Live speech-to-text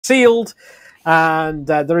sealed. And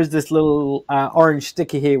there is this little orange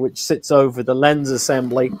sticker here which sits over the lens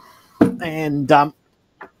assembly, and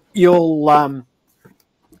yours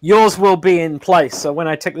will be in place. So when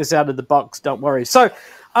I take this out of the box, don't worry. So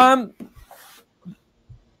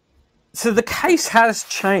the case has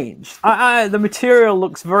changed. The material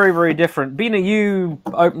looks very, very different. Bina, you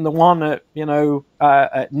opened the one at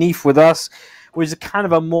at NEAF with us, which is kind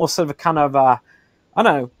of a more sort of I don't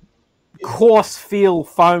know, coarse feel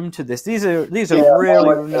foam to this. These are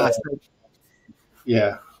really nice.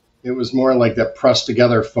 Yeah, it was more like that pressed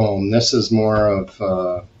together foam. This is more of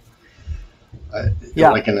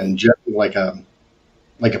like an inject, like a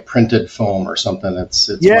printed foam or something. It's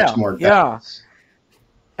much more dense.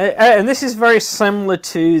 And this is very similar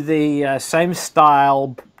to the same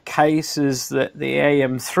style cases that the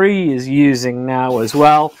AM3 is using now as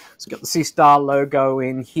well. It's got the SeeStar logo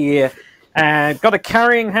in here, and got a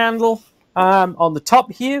carrying handle on the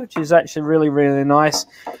top here, which is actually really, really nice,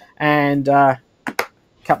 and a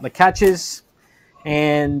couple of catches,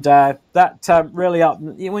 and that really up.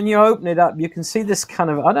 When you open it up, you can see this kind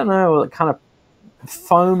of, I don't know what kind of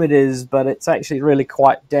foam it is, but it's actually really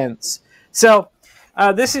quite dense. So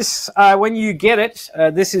this is when you get it.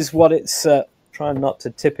 This is what it's. Trying not to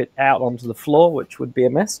tip it out onto the floor, which would be a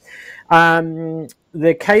mess.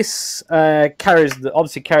 The case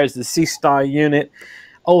obviously carries the SeeStar unit,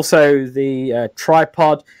 also the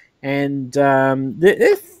tripod, and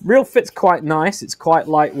it real fits quite nice. It's quite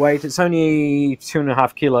lightweight. It's only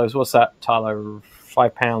 2.5 kilos. What's that, Tyler?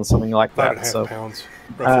 5 pounds, something like that. 5.5 pounds.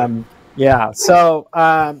 Roughly. Yeah. So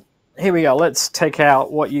here we go. Let's take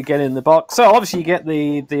out what you get in the box. So obviously you get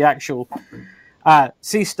the actual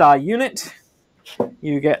SeeStar unit.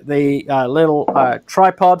 You get the little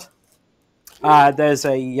tripod. There's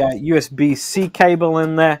a USB-C cable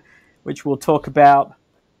in there, which we'll talk about.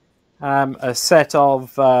 A set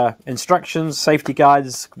of instructions, safety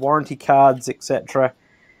guides, warranty cards, etc.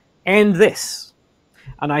 And this.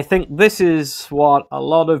 And I think this is what a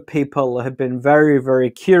lot of people have been very, very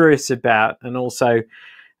curious about. And also,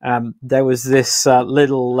 there was this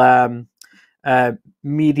little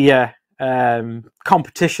media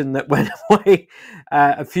competition that went away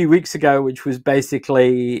a few weeks ago, which was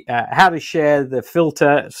basically how to share the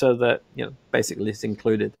filter so that basically it's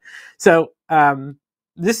included. So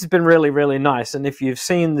this has been really, really nice. And if you've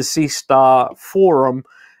seen the SeeStar forum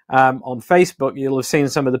on Facebook, you'll have seen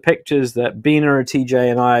some of the pictures that Bina,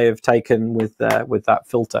 TJ, and I have taken with that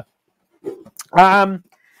filter.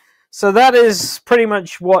 So that is pretty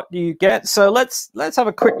much what you get. So let's have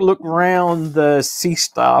a quick look around the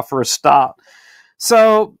SeeStar for a start.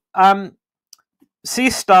 So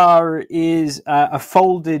SeeStar is a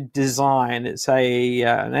folded design. It's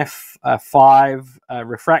an f5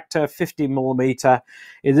 refractor, 50 millimeter.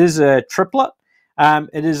 It is a triplet.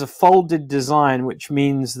 It is a folded design, which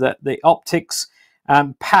means that the optics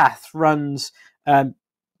path runs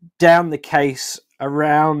down the case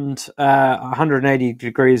around 180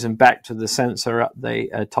 degrees and back to the sensor at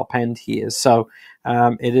the top end here. So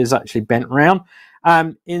it is actually bent round.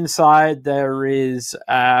 Inside there is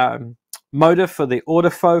motor for the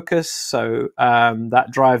autofocus, so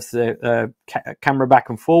that drives the camera back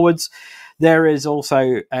and forwards. There is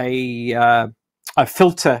also a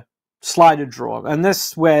filter slider drawer, and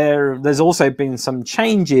this where there's also been some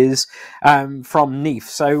changes from NEAF.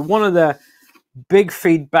 So one of the big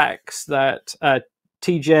feedbacks that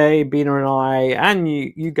TJ, Bina, and I, and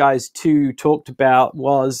you guys too talked about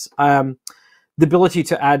was the ability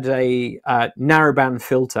to add a narrowband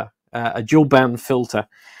filter, a dual band filter.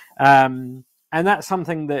 And that's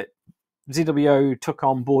something that ZWO took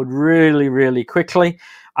on board really, really quickly.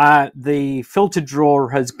 The filter drawer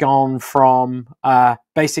has gone from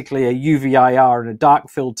basically a UVIR and a dark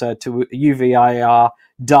filter to a UVIR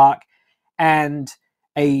dark and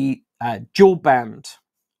a dual band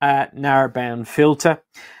narrowband filter.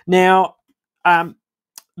 Now,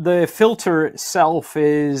 the filter itself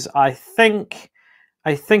is, I think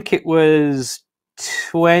it was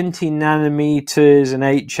 20 nanometers in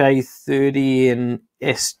HA30 and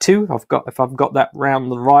S2. If I've got that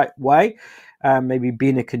round the right way. Maybe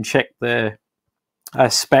Bina can check the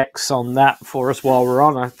specs on that for us while we're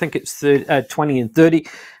on. I think it's 20 and 30.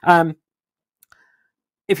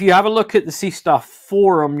 If you have a look at the SeeStar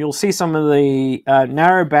forum, you'll see some of the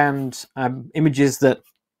narrowband images that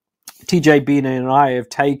TJ, Bina, and I have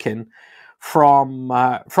taken from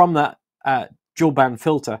that dual band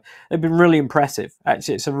filter. They've been really impressive.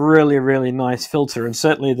 Actually, it's a really, really nice filter, and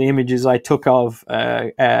certainly the images I took of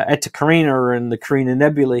Eta Carina and the Carina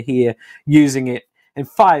Nebula here, using it in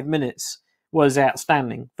 5 minutes, was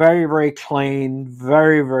outstanding. Very, very clean,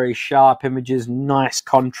 very, very sharp images, nice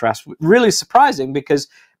contrast. Really surprising because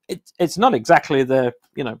it's not exactly the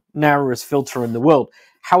narrowest filter in the world.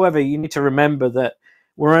 However, you need to remember that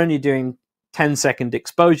we're only doing 10-second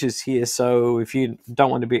exposures here, so if you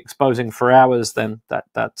don't want to be exposing for hours, then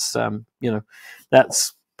that's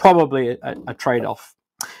probably a trade-off.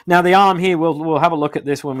 Now the arm here, we'll have a look at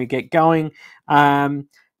this when we get going.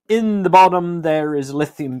 In the bottom there is a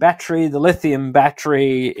lithium battery. The lithium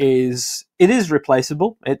battery is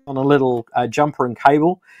replaceable. It's on a little jumper and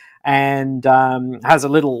cable, and has a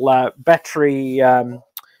little battery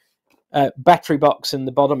box in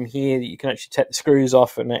the bottom here that you can actually take the screws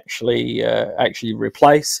off and actually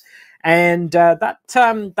replace. And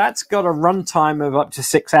that's got a runtime of up to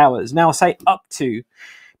 6 hours. Now I say up to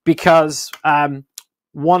because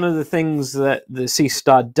one of the things that the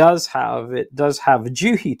SeeStar does have, it does have a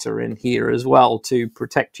dew heater in here as well to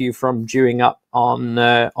protect you from dewing up on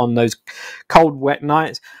those cold, wet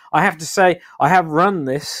nights. I have to say, I have run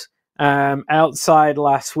this outside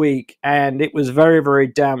last week, and it was very, very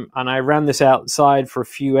damp, and I ran this outside for a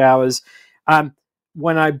few hours.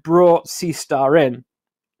 When I brought SeeStar in,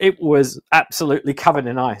 it was absolutely covered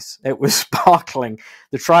in ice. It was sparkling.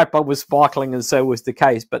 The tripod was sparkling, and so was the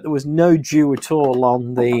case. But there was no dew at all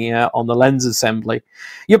on the lens assembly.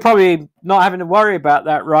 You're probably not having to worry about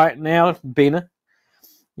that right now, Bina.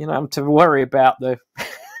 You know, to worry about the.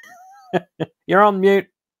 You're on mute.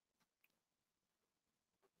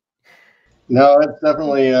 No, it's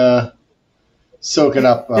definitely soaking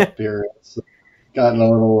up here. It's gotten a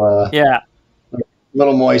little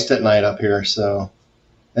little moist at night up here. So.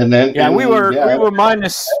 And then we were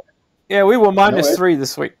minus 3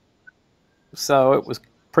 this week, so it was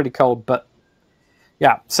pretty cold. But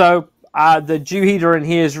yeah, so the dew heater in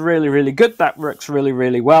here is really, really good. That works really,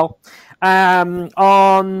 really well. On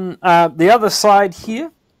the other side here,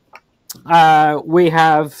 we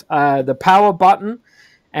have the power button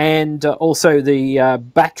and also the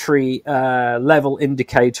battery level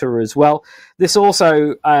indicator as well. This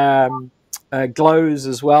also glows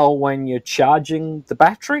as well when you're charging the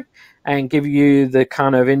battery, and give you the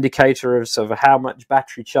kind of indicator of sort of how much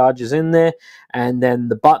battery charge is in there. And then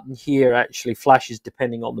the button here actually flashes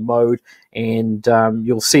depending on the mode, and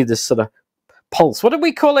you'll see this sort of pulse. What did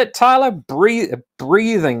we call it, Tyler?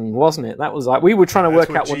 Breathing, wasn't it? That was like we were trying to work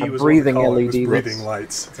out what the breathing LED was. Breathing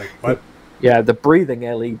lights. It's like, what? Yeah, the breathing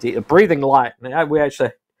LED, a breathing light. We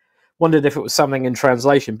actually wondered if it was something in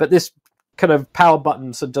translation, but this kind of power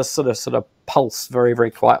buttons just sort of pulse very, very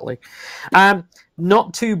quietly.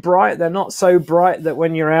 Not too bright. They're not so bright that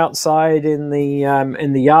when you're outside in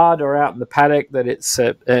the yard or out in the paddock that it's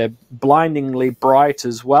blindingly bright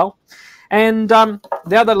as well. And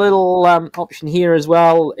the other little option here as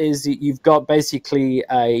well is that you've got basically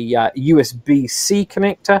a USB-C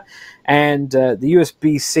connector, and the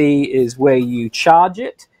USB-C is where you charge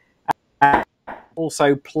it.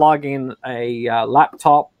 Also plug in a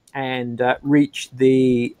laptop and reach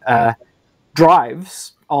the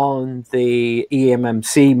drives on the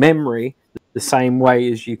eMMC memory the same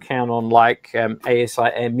way as you can on like ASI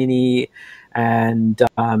Air Mini and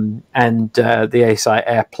the ASI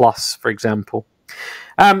Air Plus, for example.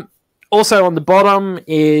 Also on the bottom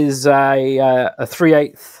is a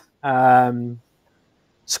 3/8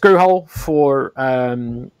 screw hole for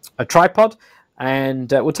a tripod.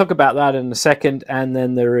 And we'll talk about that in a second. And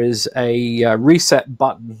then there is a reset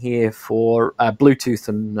button here for Bluetooth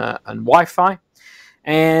and Wi-Fi.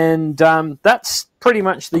 And that's pretty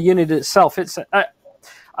much the unit itself. I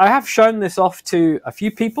have shown this off to a few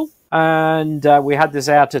people, and we had this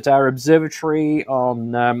out at our observatory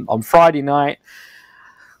on Friday night.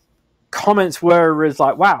 Comments were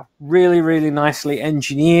like, wow, really, really nicely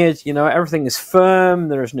engineered. You know, everything is firm.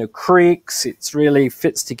 There is no creaks. It really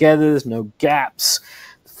fits together. There's no gaps.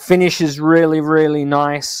 Finish is really, really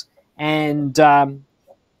nice. And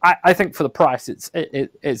I think for the price,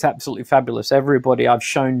 it's absolutely fabulous. Everybody I've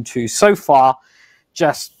shown to so far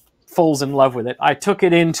just falls in love with it. I took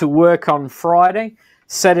it into work on Friday,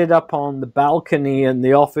 set it up on the balcony in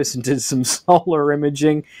the office, and did some solar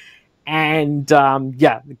imaging. And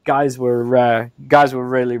yeah, the guys were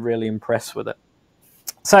really, really impressed with it.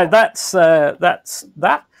 So that's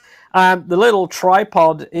that. The little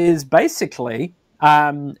tripod is basically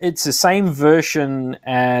it's the same version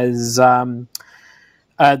as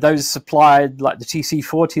those supplied, like the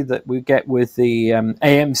TC40 that we get with the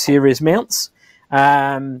AM series mounts.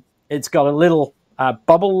 It's got a little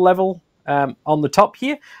bubble level on the top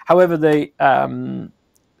here. However, the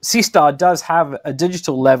SeeStar does have a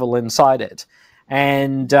digital level inside it,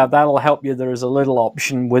 and that'll help you. There is a little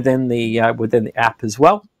option within the app as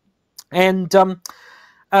well. And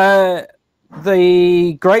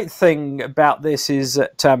the great thing about this is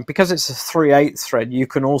that because it's a 3/8 thread, you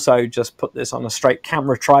can also just put this on a straight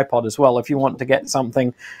camera tripod as well if you want to get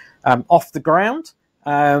something off the ground.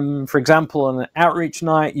 For example, on an outreach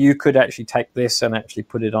night, you could actually take this and actually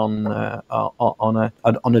put it on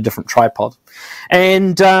a different tripod.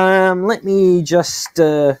 And let me just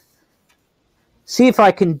see if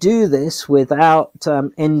I can do this without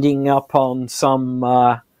ending up on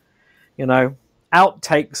some,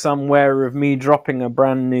 outtake somewhere of me dropping a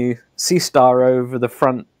brand new SeeStar over the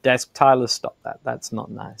front desk. Tyler, stop that. That's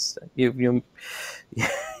not nice. You'll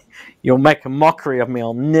make a mockery of me.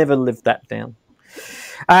 I'll never live that down.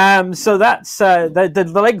 So that's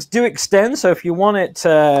the legs do extend. So if you want it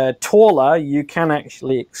taller, you can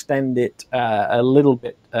actually extend it a little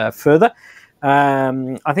bit further.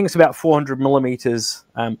 I think it's about 400 millimeters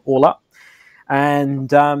all up,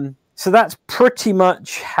 and so that's pretty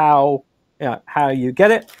much how you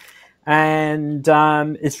get it. And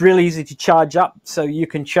it's really easy to charge up, so you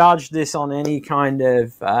can charge this on any kind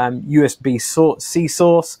of USB-C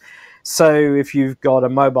source. So if you've got a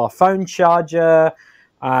mobile phone charger,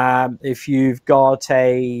 if you've got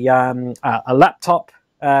a laptop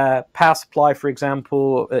power supply, for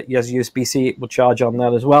example, has USB-C, it will charge on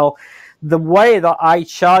that as well. The way that I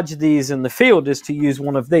charge these in the field is to use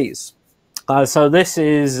one of these. So this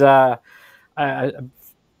is a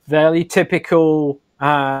fairly typical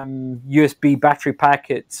USB battery pack.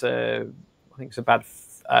 It's I think it's about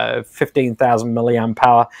 15,000 milliamp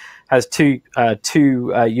hour. Has two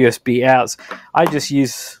USB outs. I just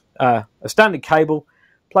use a standard cable,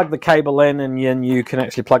 plug the cable in, and then you can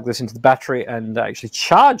actually plug this into the battery and actually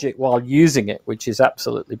charge it while using it, which is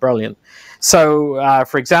absolutely brilliant. So,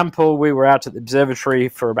 for example, we were out at the observatory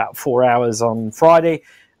for about 4 hours on Friday,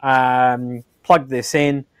 plugged this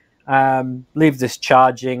in, leave this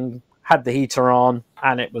charging, had the heater on,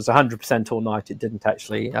 and it was 100% all night. It didn't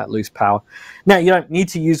actually lose power. Now, you don't need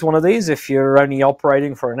to use one of these. If you're only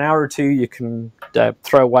operating for an hour or two, you can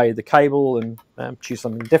throw away the cable and choose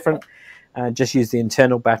something different. Just use the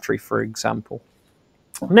internal battery, for example.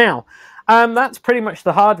 Now, that's pretty much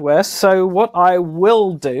the hardware. So what I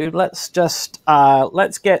will do, let's get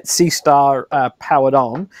SeeStar powered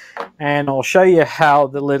on, and I'll show you how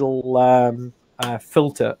the little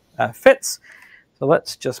filter fits. So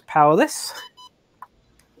let's just power this.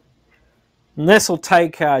 And this will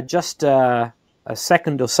take just a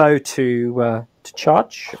second or so to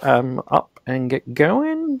charge up and get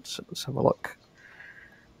going. So let's have a look.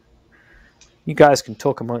 You guys can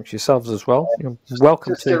talk amongst yourselves as well. You're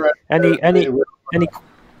welcome to any.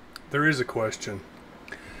 There is a question.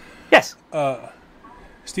 Yes.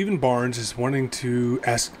 Stephen Barnes is wanting to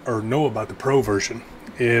ask or know about the Pro version.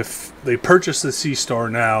 If they purchase the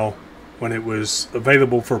SeeStar now, when it was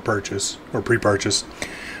available for purchase or pre-purchase,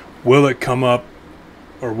 will it come up,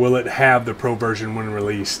 or will it have the Pro version when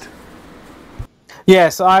released?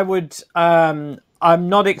 Yes, I would. I'm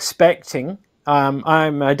not expecting.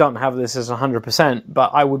 I don't have this as 100%,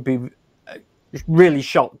 but I would be really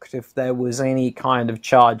shocked if there was any kind of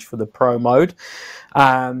charge for the Pro mode.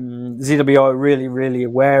 ZWO are really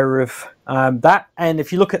aware of that, and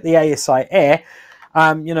if you look at the ASI Air,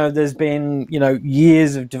 there's been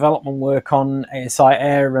years of development work on ASI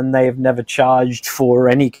Air, and they have never charged for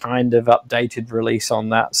any kind of updated release on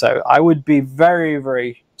that. So I would be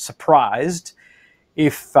very surprised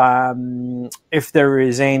if there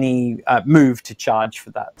is any move to charge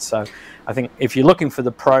for that. So I think if you're looking for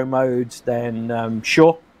the Pro mode, then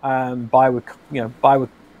sure, buy with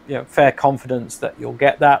fair confidence that you'll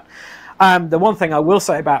get that. The one thing I will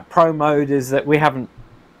say about Pro mode is that we haven't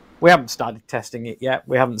started testing it yet.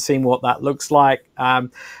 We haven't seen what that looks like.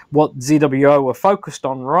 What ZWO are focused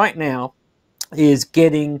on right now is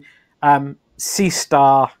getting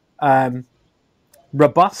SeeStar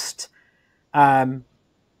robust,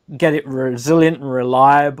 get it resilient and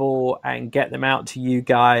reliable, and get them out to you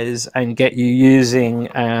guys and get you using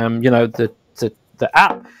the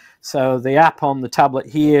app. So the app on the tablet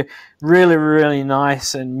here, really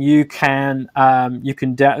nice, and you can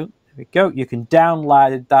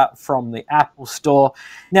download that from the Apple Store.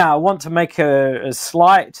 Now, I want to make a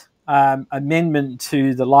slight amendment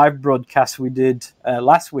to the live broadcast we did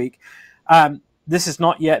last week. This has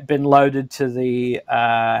not yet been loaded to the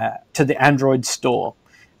Android store.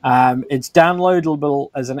 It's downloadable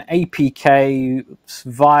as an APK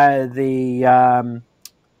via the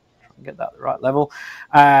get that at the right level.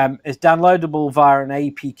 It's downloadable via an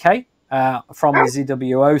APK from the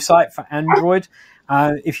ZWO site for Android.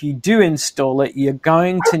 If you do install it, you're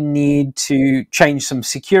going to need to change some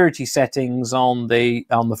security settings on the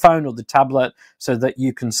phone or the tablet so that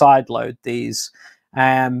you can sideload these.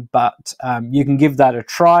 But you can give that a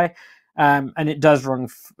try, and it does run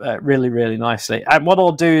really, really nicely. And what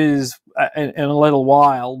I'll do is, in a little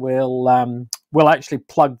while, we'll actually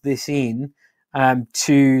plug this in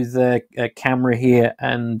to the camera here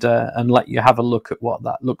and let you have a look at what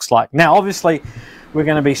that looks like. Now, obviously, we're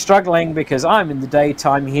going to be struggling because I'm in the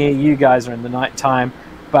daytime here, you guys are in the nighttime,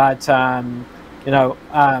 but you know,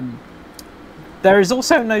 there is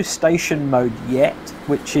also no station mode yet,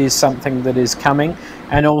 which is something that is coming,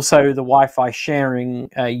 and also the Wi-Fi sharing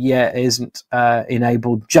yet isn't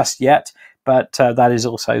enabled just yet, but that is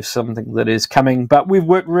also something that is coming. But we've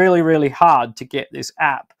worked really, really hard to get this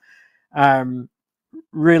app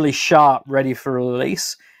really sharp, ready for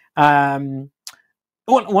release.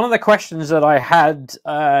 One of the questions that I had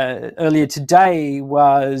earlier today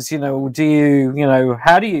was, you know,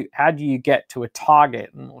 how do you get to a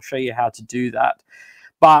target? And I'll show you how to do that.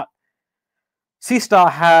 But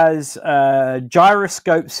SeeStar has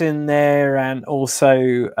gyroscopes in there, and also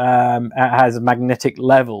it has a magnetic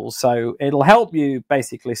level, so it'll help you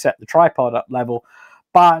basically set the tripod up level.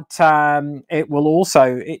 But it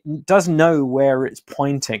does know where it's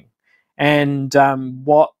pointing, and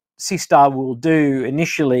what SeeStar will do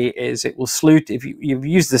initially is it will sleuth. If you've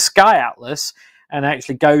used the Sky Atlas and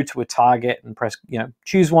actually go to a target and press,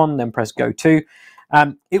 choose one, then press go to,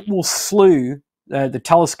 it will slew the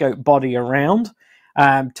telescope body around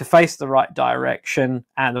to face the right direction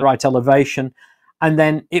and the right elevation, and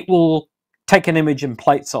then it will take an image and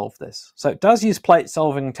plate solve this. So it does use plate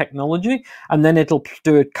solving technology, and then it'll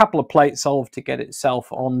do a couple of plate solve to get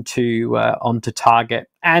itself onto target,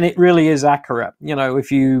 and it really is accurate. You know,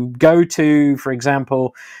 if you go to, for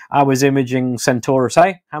example, I was imaging Centaurus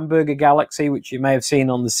A, Hamburger Galaxy, which you may have seen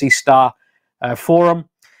on the SeeStar forum.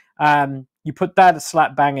 You put that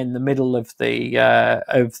slap bang in the middle of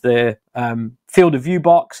the field of view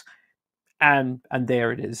box, and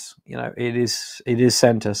there it is. You know, it is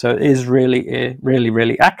center, so it is really,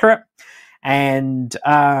 really accurate. And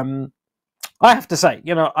I have to say,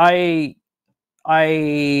 you know, I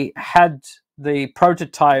had the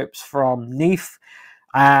prototypes from NEAF.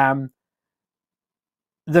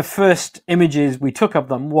 The first images we took of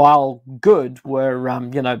them, while good, were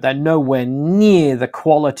they're nowhere near the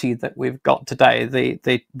quality that we've got today.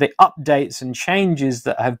 The updates and changes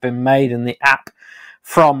that have been made in the app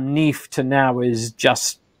from NEAF to now is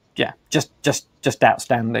just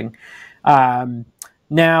outstanding.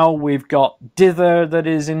 Now we've got dither that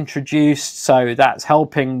is introduced, so that's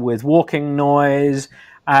helping with walking noise.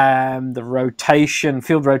 The rotation,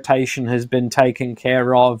 field rotation, has been taken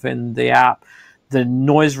care of in the app. The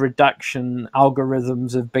noise reduction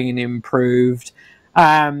algorithms have been improved.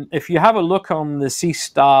 If you have a look on the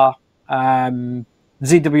SeeStar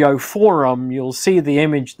ZWO forum, you'll see the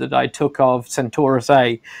image that I took of Centaurus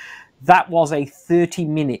A. That was a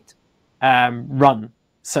 30-minute run,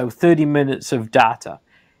 so 30 minutes of data,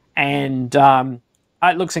 and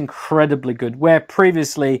it looks incredibly good. Where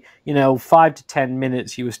previously, 5 to 10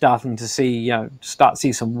 minutes, you were starting to see,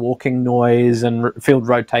 see some walking noise and field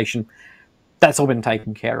rotation. That's all been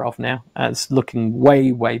taken care of now. It's looking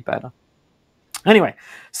way better. Anyway,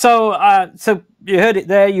 so you heard it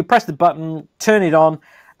there. You press the button, turn it on.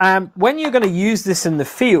 When you're going to use this in the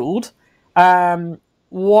field,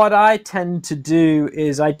 what I tend to do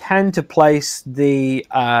is I tend to place the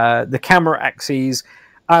camera axes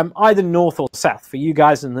either north or south. For you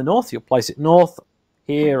guys in the north, you'll place it north.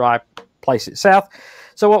 Here, I place it south.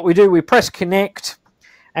 So what we do, we press connect,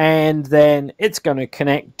 and then it's going to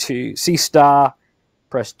connect to SeeStar.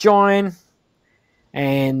 Press join.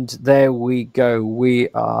 And there we go. We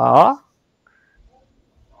are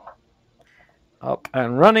up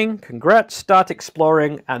and running. Congrats. Start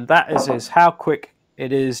exploring. And that is how quick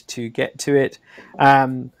it is to get to it.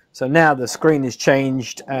 So now the screen is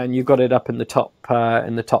changed, and you've got it up in the top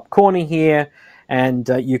corner here, and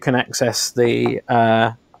you can access the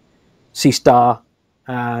SeeStar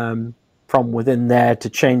from within there to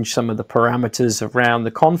change some of the parameters around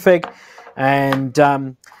the config. And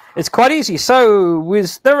it's quite easy. So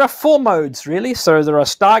there are 4 modes, really. So there are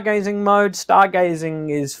stargazing mode.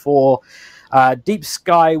 Stargazing is for deep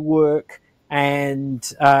sky work,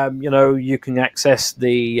 and you can access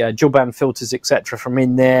the dual band filters, etc., from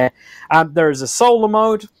in there. There is a solar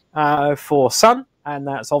mode for sun, and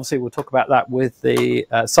that's obviously, we'll talk about that with the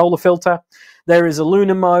solar filter. There is a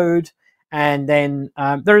lunar mode, and then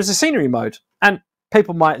there is a scenery mode. And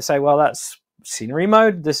people might say, well, that's scenery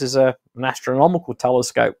mode. This is a an astronomical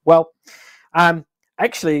telescope. Well,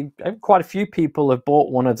 actually, quite a few people have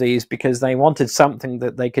bought one of these because they wanted something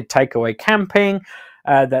that they could take away camping,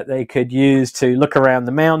 that they could use to look around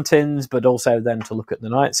the mountains, but also then to look at the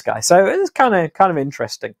night sky. So it's kind of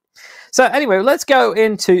interesting. So anyway, let's go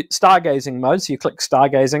into stargazing mode. So you click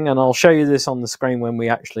stargazing, and I'll show you this on the screen when we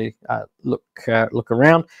actually look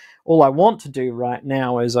around. All I want to do right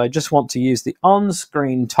now is I just want to use the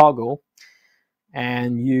on-screen toggle,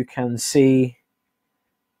 and you can see,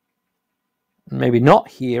 maybe not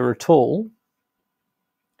here at all,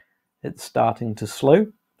 it's starting to slow.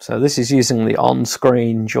 So this is using the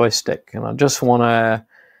on-screen joystick, and I just want to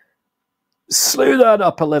slew that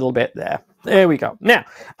up a little bit there. There we go. Now,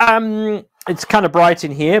 it's kind of bright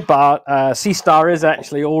in here, but SeeStar is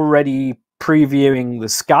actually already previewing the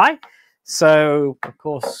sky. So, of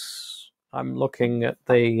course, I'm looking at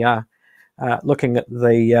the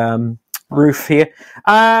roof here.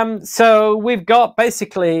 So we've got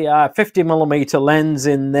basically a 50mm lens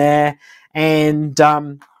in there, and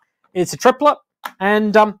it's a triplet.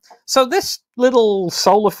 And so this little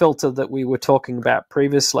solar filter that we were talking about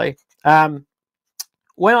previously,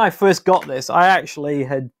 when I first got this, I actually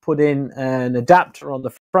had put in an adapter on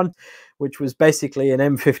the front, which was basically an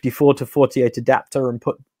M54 to 48 adapter, and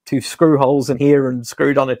put 2 screw holes in here and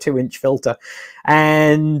screwed on a 2-inch filter.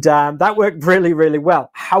 And that worked really, really well.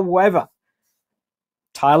 However,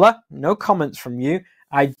 Tyler, no comments from you.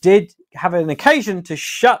 I did have an occasion to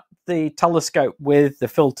shut the telescope with the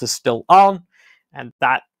filter still on, and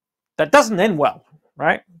that doesn't end well,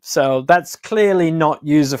 right? So that's clearly not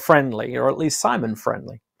user-friendly, or at least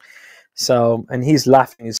Simon-friendly. So, and he's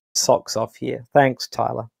laughing his socks off here. Thanks,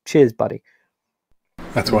 Tyler. Cheers, buddy.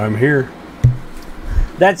 That's why I'm here.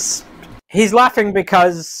 He's laughing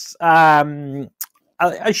because a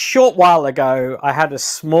short while ago, I had a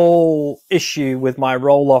small issue with my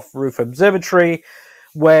roll-off roof observatory,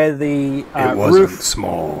 where the roof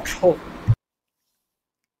small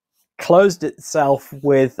closed itself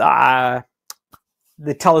with the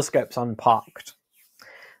telescopes unparked.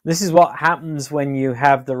 This is what happens when you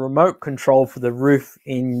have the remote control for the roof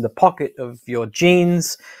in the pocket of your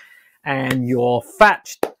jeans and your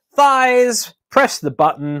fat thighs. Press the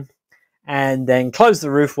button and then close the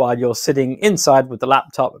roof while you're sitting inside with the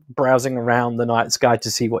laptop browsing around the night sky to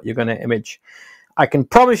see what you're going to image. I can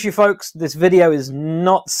promise you folks, this video is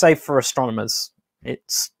not safe for astronomers.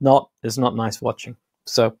 It's not nice watching.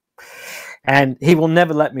 So, and he will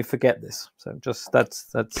never let me forget this. So just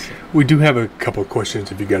that's. We do have a couple of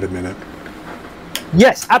questions if you got a minute.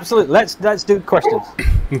 Yes, absolutely. Let's do questions.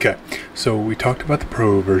 Okay, so we talked about the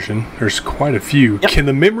Pro version. There's quite a few. Yep. Can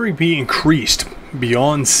the memory be increased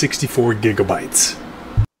beyond 64 gigabytes?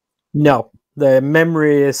 No, the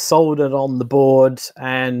memory is soldered on the board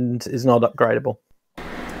and is not upgradable.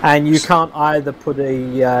 And you can't either put a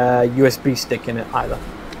USB stick in it either.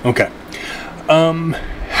 Okay.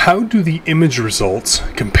 How do the image results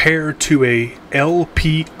compare to a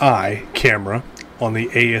LPI camera on the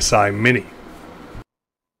ASI Mini?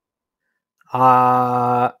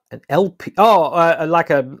 An LP? Oh, like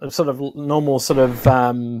a sort of normal sort of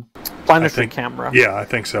planetary camera. Yeah, I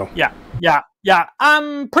think so. Yeah.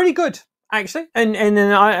 Pretty good actually, and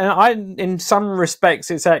I in some respects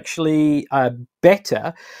it's actually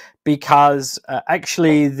better, because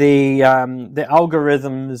actually the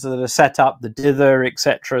algorithms that are set up, the dither,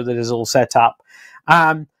 etc., that is all set up.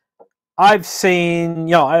 I've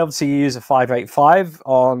seen, I obviously use a 585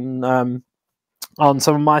 on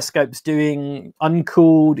some of my scopes doing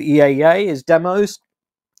uncooled EAA as demos.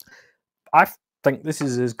 I think this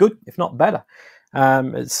is as good, if not better.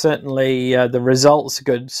 It's certainly, the results are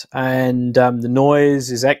good, and the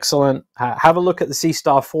noise is excellent. Have a look at the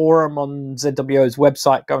SeeStar forum on ZWO's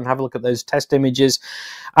website. Go and have a look at those test images.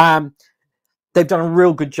 They've done a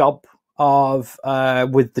real good job of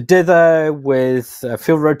with the dither, with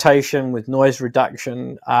field rotation, with noise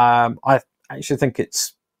reduction. I actually think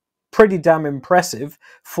it's pretty damn impressive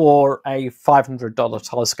for a $500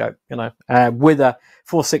 telescope, with a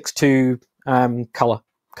 462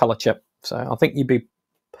 color chip. So I think you'd be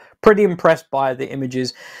pretty impressed by the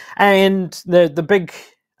images. And the big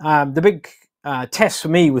test for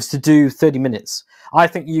me was to do 30 minutes. I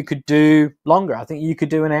think you could do longer. I think you could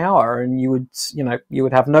do an hour, and you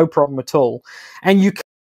would have no problem at all. And you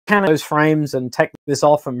can those frames and take this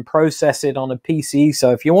off and process it on a PC.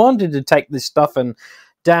 So if you wanted to take this stuff and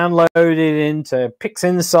download it into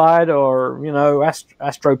PixInsight or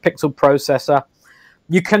Astro Pixel processor,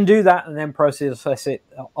 you can do that and then process it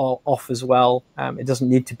off as well. It doesn't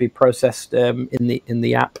need to be processed in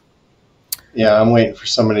the app. Yeah, I'm waiting for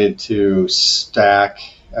somebody to stack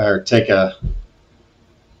or take a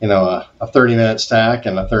a 30-minute stack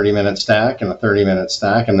and a 30-minute stack and a 30-minute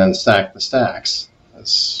stack, and then stack the stacks.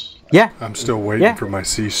 Yeah. I'm still waiting for my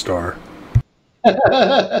SeeStar.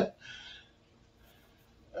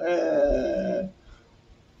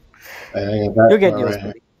 You'll get yours.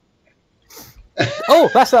 Oh,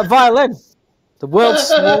 that's that violin. The world's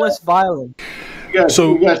smallest violin. You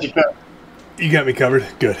got me covered.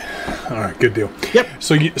 Good. All right, good deal. Yep.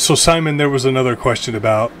 So Simon, there was another question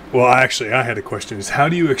about. Well, actually, I had a question. Is how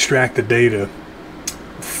do you extract the data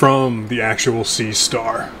from the actual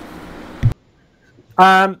SeeStar?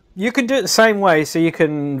 You can do it the same way. So you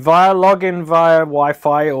can log in via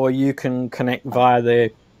Wi-Fi, or you can connect via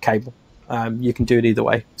the cable. You can do it either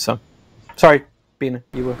way. So, sorry, Bina,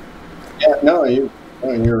 you were. Yeah, no,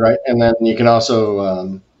 you're right. And then you can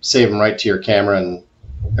also save them right to your camera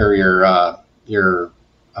or your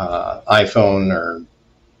iPhone or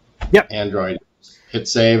Android. Hit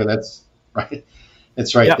save, and that's right.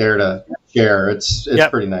 It's right there to share. It's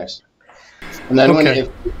pretty nice. And then if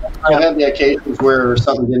I had the occasions where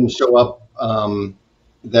something didn't show up,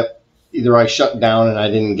 that either I shut down and I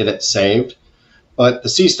didn't get it saved, but the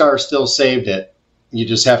SeeStar still saved it. You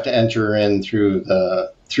just have to enter in through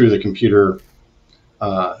the computer,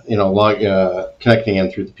 connecting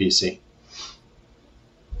in through the PC.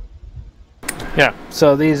 Yeah.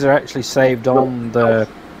 So these are actually saved on the.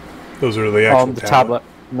 Those are the actual tablet,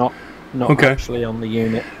 not actually on the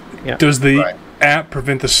unit. Yeah. Does the app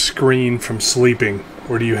prevent the screen from sleeping,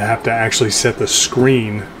 or do you have to actually set the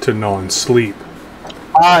screen to non-sleep?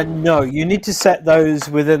 No, you need to set those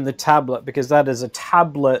within the tablet, because that is a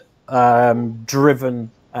tablet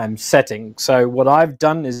driven setting. So what I've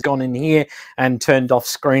done is gone in here and turned off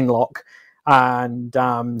screen lock, and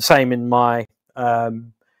same in my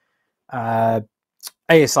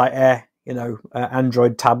ASI Air,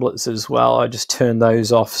 Android tablets as well. I just turn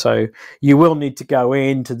those off. So you will need to go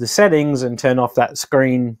into the settings and turn off that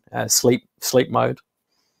screen sleep mode.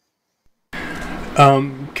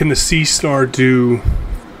 Can the SeeStar do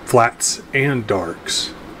flats and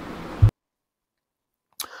darks?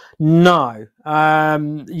 No,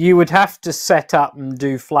 you would have to set up and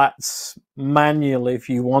do flats manually if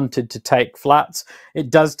you wanted to take flats.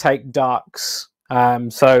 It does take darks.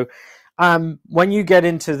 When you get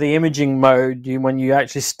into the imaging mode, when you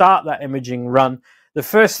actually start that imaging run, the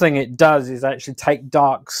first thing it does is actually take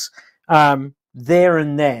darks there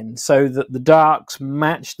and then, so that the darks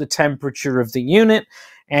match the temperature of the unit,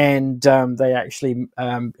 and they actually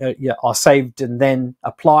are saved and then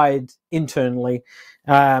applied internally.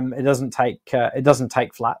 It doesn't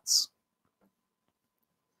take flats.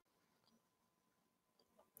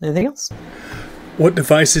 Anything else? What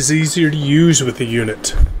device is easier to use with the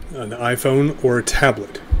unit? An iPhone or a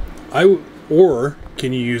tablet? Or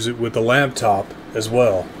can you use it with a laptop as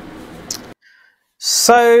well?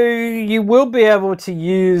 So you will be able to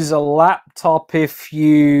use a laptop if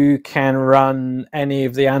you can run any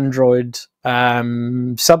of the Android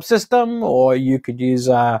subsystem, or you could use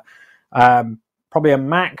probably a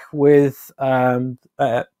Mac with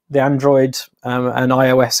the Android and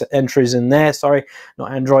iOS entries in there. Sorry,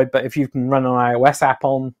 not Android, but if you can run an iOS app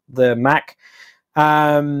on the Mac.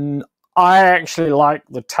 I actually like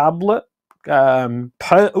the tablet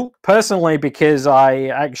personally, because I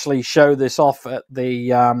actually show this off at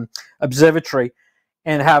the observatory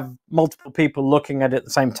and have multiple people looking at it at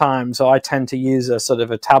the same time. So I tend to use a sort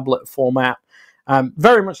of a tablet format,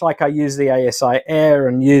 very much like I use the ASI Air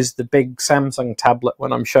and use the big Samsung tablet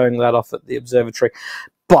when I'm showing that off at the observatory.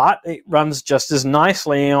 But it runs just as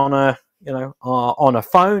nicely on a on a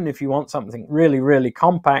phone. If you want something really, really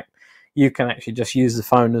compact, you can actually just use the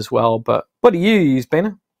phone as well. But what do you use,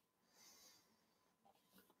 Bina?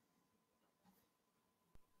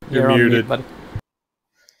 You're muted. Buddy.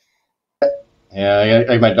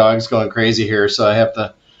 Yeah, my dog's going crazy here, so I have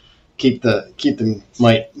to keep the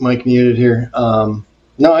mic muted here.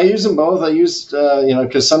 No, I use them both. I use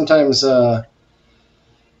because sometimes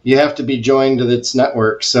you have to be joined to its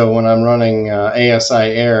network. So when I'm running ASI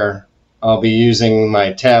Air, I'll be using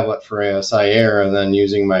my tablet for ASI Air, and then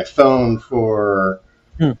using my phone for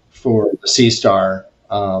the SeeStar.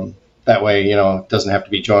 That way, it doesn't have to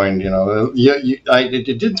be joined.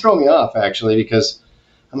 It did throw me off, actually, because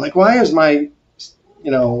I'm like, why is my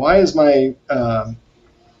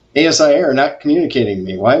ASI Air not communicating to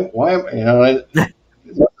me? Why I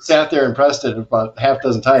sat there and pressed it about half a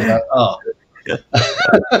dozen times.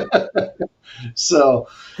 So,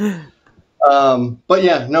 but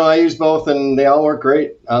yeah, no, I use both, and they all work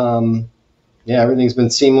great. Everything's been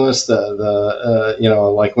seamless.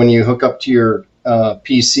 Like when you hook up to your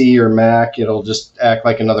PC or Mac, it'll just act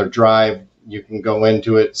like another drive. You can go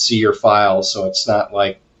into it, see your files, so it's not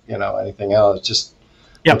like anything else. It just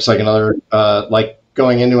Yep. looks like another like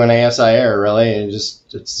going into an ASI Air, really. And it's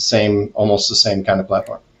the same, almost the same kind of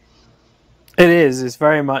platform. It is. It's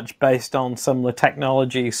very much based on similar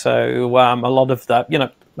technology. So a lot of that,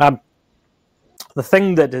 the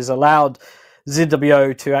thing that has allowed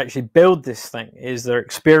ZWO to actually build this thing is their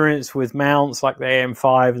experience with mounts like the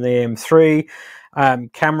AM5 and the AM3,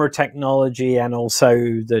 camera technology, and also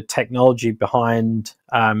the technology behind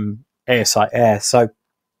ASI Air. So,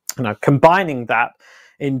 combining that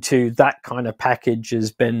into that kind of package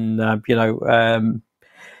has been,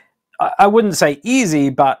 I wouldn't say easy,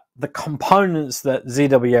 but the components that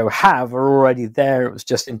ZWO have are already there. It was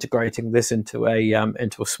just integrating this into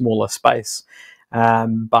a smaller space. Yeah,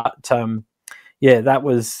 that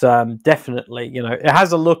was definitely, it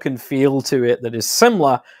has a look and feel to it that is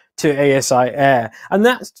similar to ASI Air. And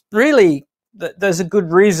that's really, there's a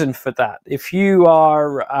good reason for that. If you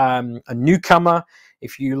are a newcomer,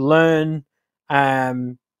 if you learn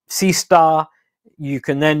SeeStar, you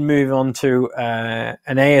can then move on to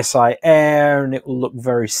an ASI Air, and it will look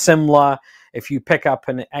very similar. If you pick up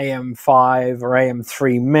an AM5 or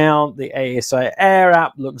AM3 mount, the ASI Air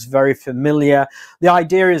app looks very familiar. The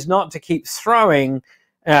idea is not to keep throwing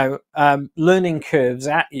learning curves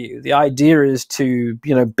at you. The idea is to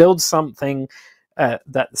build something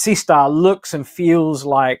that SeeStar looks and feels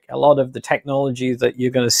like a lot of the technology that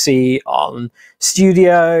you're going to see on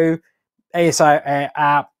Studio, ASI Air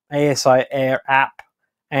app,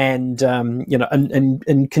 and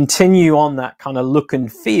and continue on that kind of look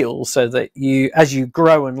and feel, so that as you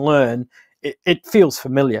grow and learn, it feels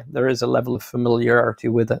familiar. There is a level of familiarity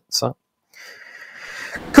with it. So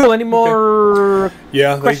cool. Any more? Okay.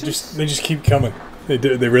 Yeah, questions? they just keep coming. They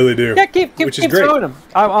really do. Yeah, keep which is great. throwing them.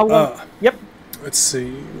 Yep. Let's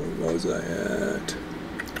see. Where was I at?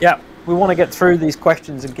 Yeah, we want to get through these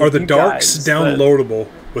questions and get. Are the darks downloadable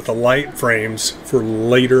with the light frames for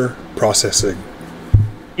later processing?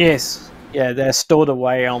 Yes. Yeah, they're stored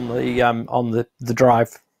away on the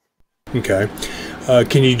drive. Okay.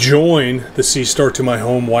 Can you join the SeeStar to my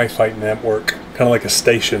home Wi-Fi network, kind of like a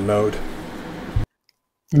station mode?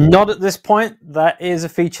 Not at this point. That is a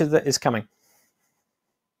feature that is coming.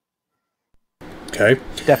 Okay.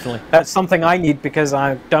 Definitely. That's something I need because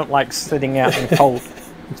I don't like sitting out in cold,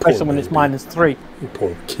 especially when it's -3. You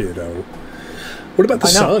poor kiddo. What about the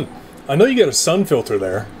sun? I know you got a sun filter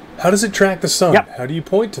there. How does it track the sun? Yep. How do you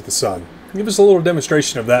point to the sun? Give us a little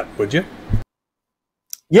demonstration of that, would you?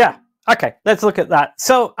 Yeah. Okay. Let's look at that.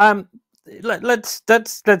 So let's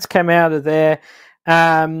come out of there.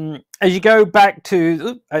 As you go back to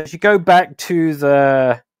the,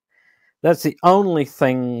 that's the only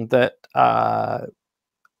thing that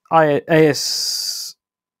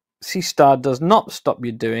SeeStar does not stop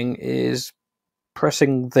you doing is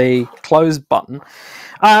pressing the close button.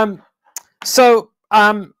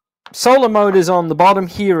 Solar mode is on the bottom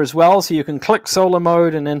here as well, so you can click solar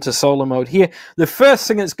mode and enter solar mode here. The first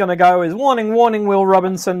thing it's going to go is warning, Will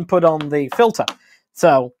Robinson put on the filter.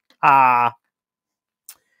 So the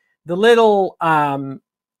little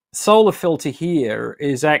solar filter here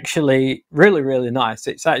is actually really, really nice.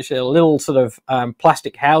 It's actually a little sort of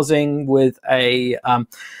plastic housing with a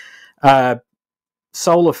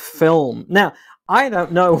solar film. Now, I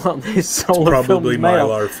don't know what this solar film is made of.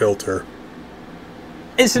 Probably Mylar filter.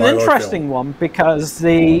 It's an interesting one because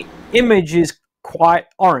the image is quite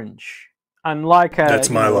orange, unlike a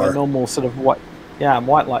normal sort of white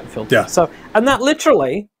light filter. Yeah. So, and that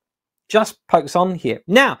literally just pokes on here.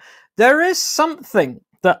 Now, there is something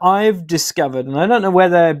that I've discovered, and I don't know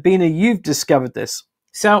whether Bina, you've discovered this.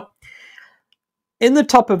 So, in the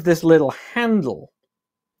top of this little handle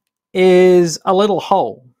is a little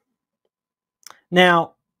hole.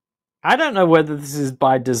 Now, I don't know whether this is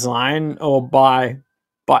by design or by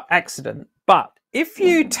accident, but if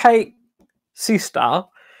you take SeeStar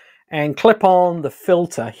and clip on the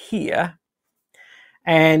filter here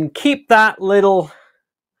and keep that little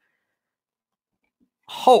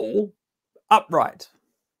hole upright,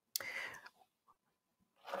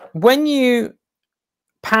 when you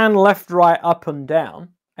pan left, right, up and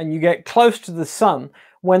down, and you get close to the sun,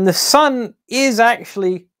 when the sun is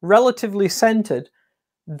actually relatively centered,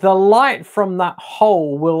 the light from that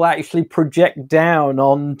hole will actually project down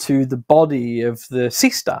onto the body of the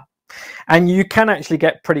SeeStar, and you can actually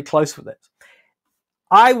get pretty close with it.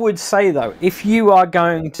 I would say, though, if you are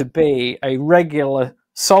going to be a regular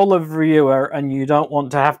solar viewer and you don't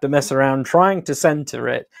want to have to mess around trying to center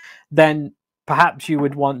it, then perhaps you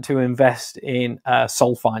would want to invest in a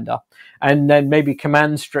Sol Finder, and then maybe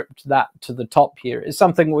command strip that to the top here. It's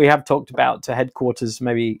something we have talked about to headquarters,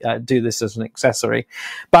 maybe do this as an accessory.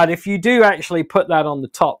 But if you do actually put that on the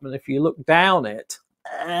top, and if you look down it,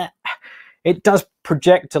 it does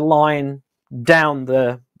project a line down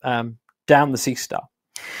the SeeStar.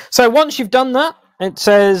 So once you've done that, it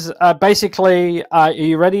says basically, are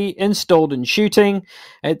you ready? Installed and shooting.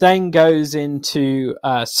 It then goes into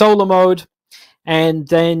solar mode, and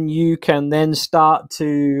then you can then start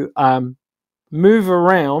to move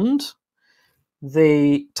around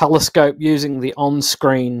the telescope using the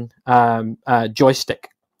on-screen joystick.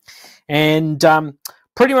 And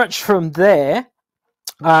pretty much from there,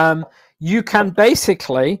 you can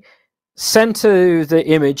basically center the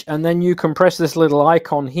image, and then you can press this little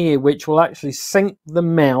icon here, which will actually sync the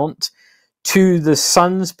mount to the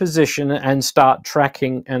sun's position and start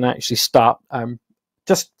tracking and actually start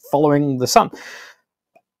just following the sun.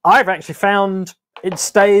 I've actually found it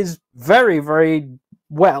stays very, very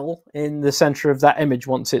well in the center of that image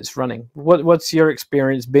once it's running. What's your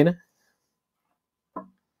experience been?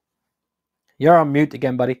 You're on mute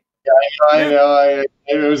again, buddy. Yeah, I know.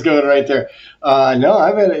 I was going right there. No,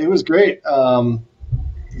 it was great.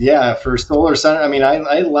 Yeah, for Solar Center, I mean,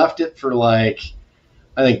 I left it for like,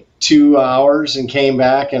 I think 2 hours and came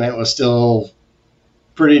back, and it was still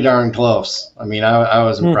pretty darn close. I mean, I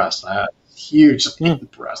was impressed. I was hugely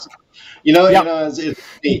impressed. You know, it's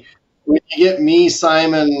when you get me,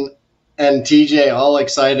 Simon, and TJ all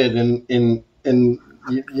excited, and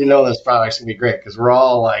you know this product's gonna be great because we're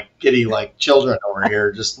all like giddy like children over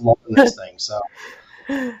here, just loving this thing. So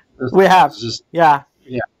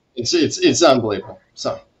it's unbelievable.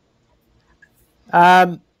 So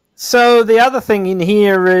the other thing in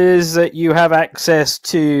here is that you have access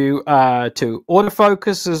to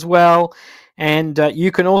autofocus as well, and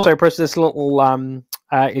you can also press this little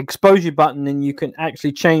exposure button, and you can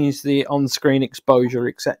actually change the on-screen exposure,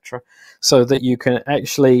 etc., so that you can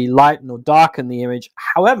actually lighten or darken the image.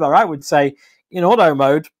 However, I would say in auto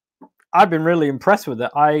mode, I've been really impressed with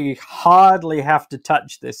it. I hardly have to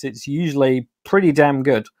touch this. It's usually pretty damn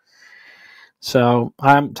good. So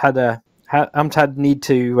I haven't had need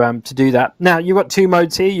to do that. Now you've got two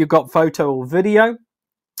modes here. You've got photo or video.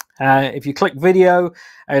 If you click video,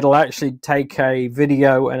 it'll actually take a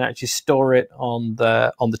video and actually store it on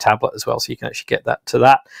the tablet as well, so you can actually get that to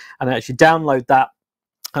that and actually download that.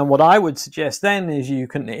 And what I would suggest then is you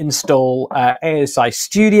can install ASI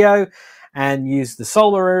Studio and use the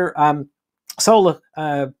solar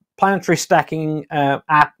planetary stacking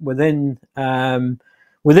app within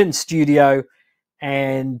Studio,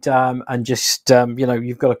 and just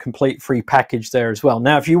you've got a complete free package there as well.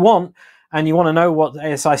 Now, if you want, and you want to know what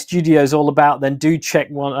ASI Studio is all about, then do check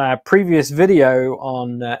one previous video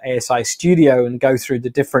on ASI Studio and go through the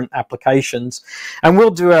different applications. And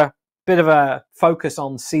we'll do a bit of a focus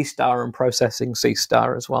on SeeStar and processing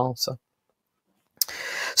SeeStar as well. So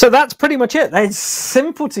that's pretty much it. It's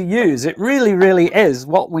simple to use. It really, really is.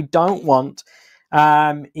 What we don't want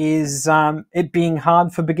is it being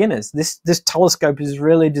hard for beginners. This telescope is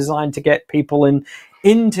really designed to get people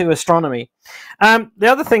into astronomy. The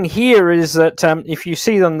other thing here is that if you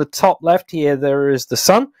see on the top left here, there is the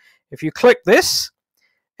sun. If you click this,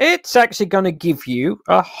 it's actually going to give you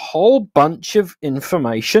a whole bunch of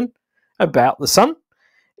information about the sun.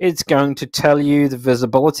 It's going to tell you the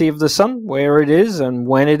visibility of the sun, where it is and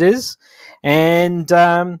when it is, and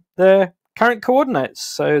the current coordinates.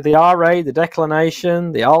 So the RA, the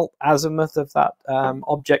declination, the alt azimuth of that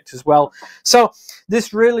object as well. So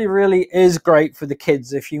this really, really is great for the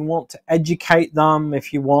kids if you want to educate them,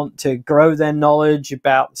 if you want to grow their knowledge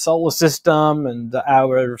about the solar system and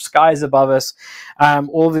our skies above us.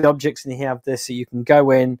 All the objects in here have this, so you can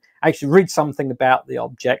go in, actually read something about the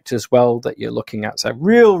object as well that you're looking at. So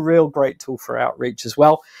real great tool for outreach as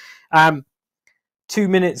well. 2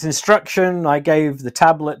 minutes instruction. I gave the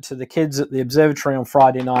tablet to the kids at the observatory on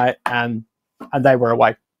Friday night, and they were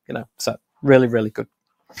away. So really, really good.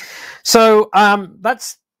 So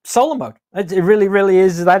that's solar mode. It really, really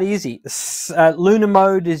is that easy. Lunar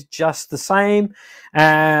mode is just the same.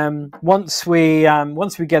 Once we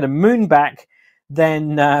get a moon back,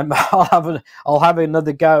 then I'll have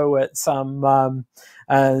another go at some lunar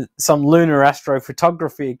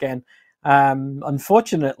astrophotography again.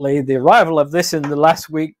 Unfortunately, the arrival of this in the last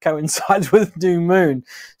week coincides with new moon,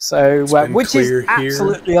 so which is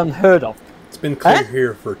absolutely unheard of. It's been clear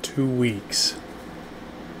here for 2 weeks.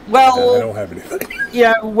 Well, I don't have anything.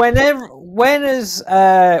 Yeah, whenever when is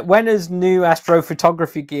new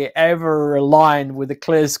astrophotography gear ever aligned with a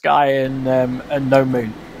clear sky and no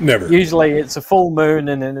moon? Never. Usually it's a full moon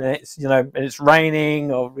and then it's it's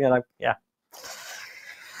raining or yeah.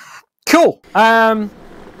 Cool.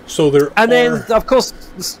 So there and then of course,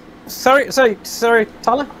 sorry,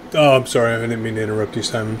 Tyler. Oh, I'm sorry, I didn't mean to interrupt you,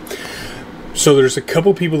 Simon. So there's a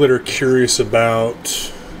couple people that are curious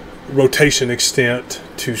about rotation extent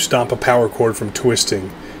to stop a power cord from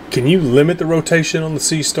twisting. Can you limit the rotation on the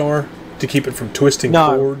SeeStar to keep it from twisting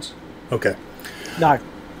cords? Okay. No.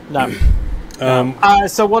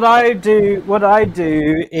 So what I do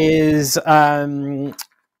is the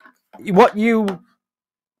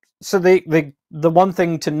one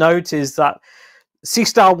thing to note is that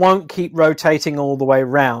SeeStar won't keep rotating all the way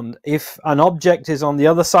around. If an object is on the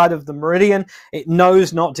other side of the meridian, it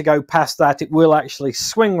knows not to go past that. It will actually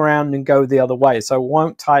swing around and go the other way, so it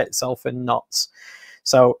won't tie itself in knots.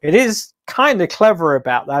 So it is kind of clever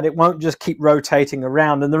about that. It won't just keep rotating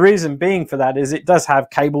around, and the reason being for that is it does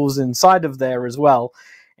have cables inside of there as well,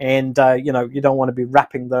 and you don't want to be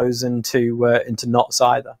wrapping those into knots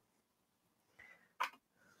either.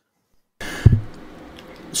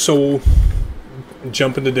 So,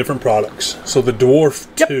 jump into different products. So the Dwarf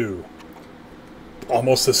 2,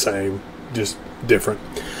 almost the same, just different.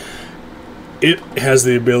 It has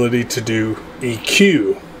the ability to do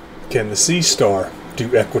EQ. Can the SeeStar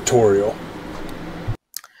do equatorial?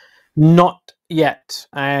 Not yet,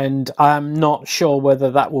 and I'm not sure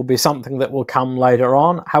whether that will be something that will come later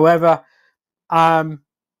on. However, I'm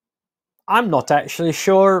not actually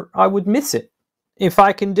sure I would miss it. If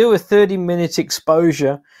I can do a 30-minute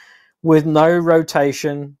exposure with no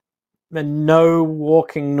rotation and no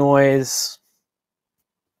walking noise,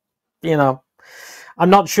 I'm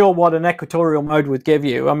not sure what an equatorial mode would give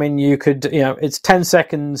you. I mean, you could, it's 10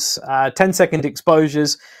 seconds, 10-second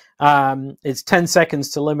exposures. It's 10 seconds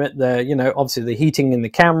to limit the, obviously the heating in the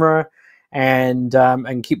camera and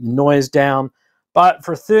keep the noise down. But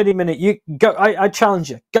for a 30-minute, I challenge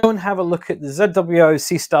you, go and have a look at the ZWO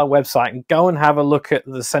SeeStar website and go and have a look at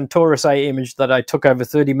the Centaurus A image that I took over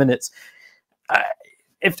 30 minutes.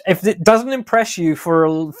 If it doesn't impress you for a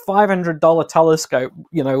 $500 telescope,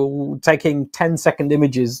 taking 10-second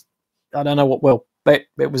images, I don't know what will. But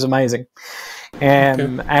it was amazing.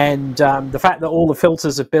 And the fact that all the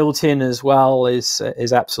filters are built in as well is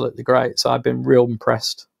absolutely great. So I've been real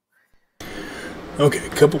impressed. Okay,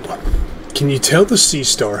 couple more. Can you tell the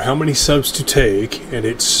SeeStar how many subs to take and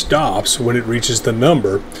it stops when it reaches the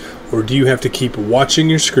number, or do you have to keep watching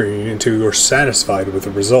your screen until you're satisfied with the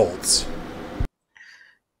results?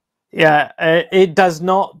 Yeah, it does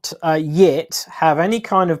not yet have any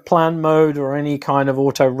kind of plan mode or any kind of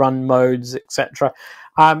auto run modes, etc.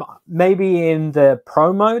 Maybe in the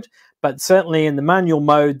pro mode, but certainly in the manual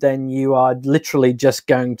mode, then you are literally just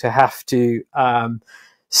going to have to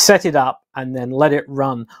set it up and then let it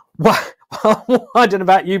run. Well, I don't know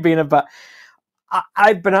about you, Bina, but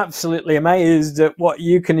I've been absolutely amazed at what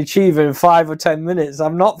you can achieve in 5 or 10 minutes.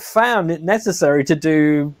 I've not found it necessary to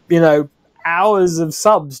do, hours of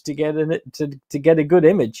subs to get to get a good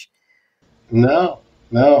image. No,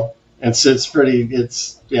 it's pretty.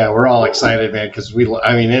 We're all excited, man, because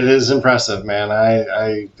it is impressive, man.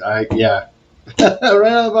 I right out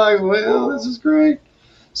of the this is great.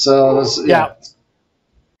 So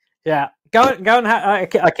yeah. Go and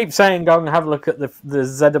I keep saying go and have a look at the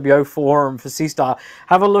ZWO forum for SeeStar.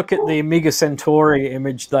 Have a look at the Amiga Centauri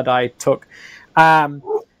image that I took. I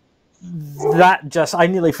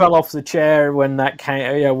nearly fell off the chair when that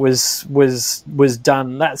was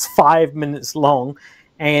done. That's 5 minutes long,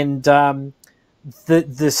 and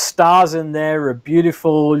the stars in there are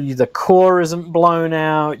beautiful. The core isn't blown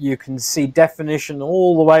out. You can see definition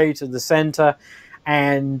all the way to the center,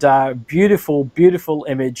 and beautiful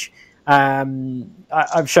image.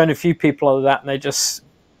 I've shown a few people of that, and they're just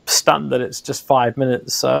stunned that it's just 5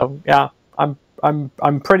 minutes. So yeah,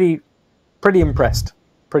 I'm pretty impressed.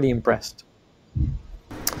 Pretty impressed.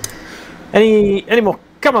 Any more?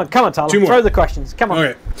 Come on, Tyler. Throw the questions. Come on.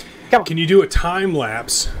 Okay. Come on. Can you do a time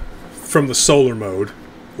lapse from the solar mode?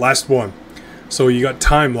 Last one. So you got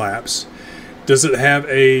time lapse. Does it have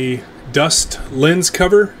a dust lens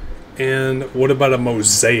cover? And what about a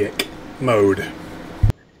mosaic mode?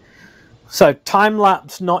 So time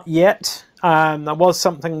lapse, not yet. That was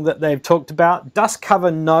something that they've talked about. Dust cover,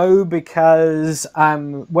 no, because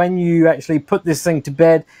when you actually put this thing to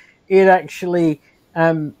bed, it actually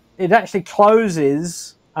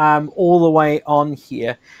closes all the way on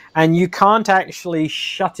here, and you can't actually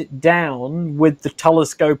shut it down with the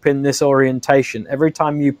telescope in this orientation. Every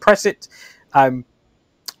time you press it to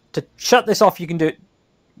shut this off, you can do it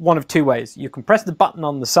one of two ways. You can press the button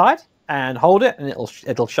on the side and hold it, and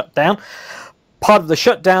it'll shut down. Part of the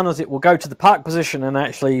shutdown is it will go to the park position and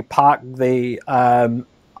actually park the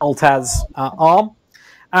Alt-Az arm.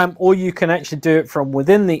 Or you can actually do it from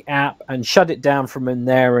within the app and shut it down from in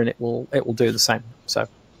there, and it will do the same. So,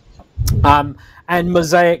 and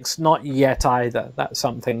Mosaic's not yet either. That's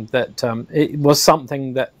something that it was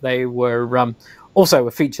something that they were also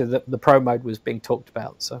a feature that the Pro mode was being talked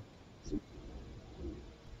about. So,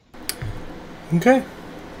 okay,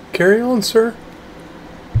 carry on, sir.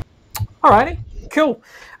 Alrighty, cool.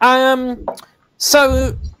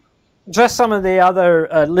 So. Just some of the other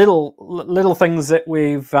little things that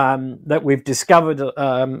we've discovered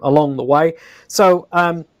along the way. So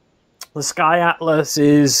the Sky Atlas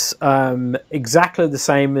is exactly the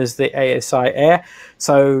same as the ASI Air.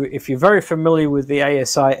 So if you're very familiar with the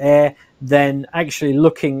ASI Air, then actually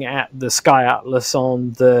looking at the Sky Atlas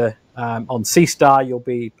on SeeStar, you'll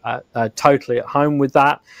be totally at home with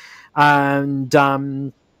that. And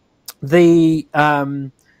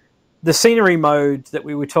the scenery mode that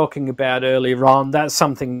we were talking about earlier on, that's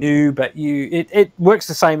something new, but it works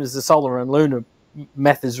the same as the solar and lunar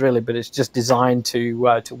methods really, but it's just designed to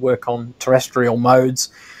work on terrestrial modes.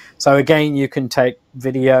 So again, you can take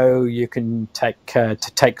video, you can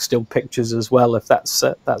take still pictures as well if that's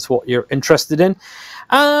what you're interested in.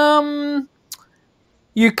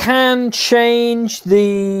 You can change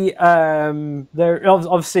the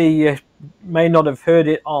obviously you may not have heard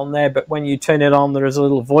it on there, but when you turn it on, there is a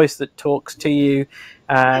little voice that talks to you,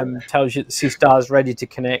 tells you that SeeStar is ready to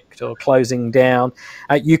connect or closing down.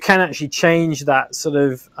 You can actually change that sort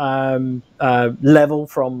of level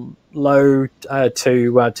from low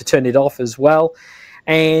to turn it off as well.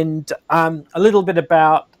 And a little bit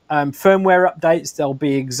about firmware updates. They'll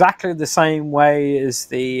be exactly the same way as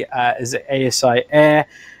the ASI Air.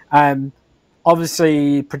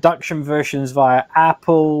 Obviously, production versions via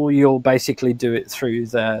Apple, you'll basically do it through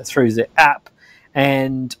the app.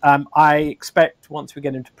 And I expect once we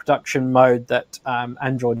get into production mode that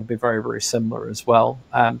Android will be very, very similar as well.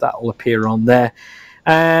 That will appear on there.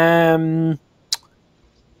 You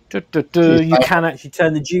can actually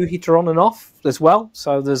turn the dew heater on and off as well.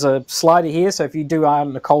 So there's a slider here. So if you do out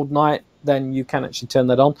on a cold night, then you can actually turn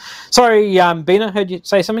that on. Sorry, Bina, heard you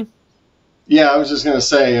say something? Yeah, I was just going to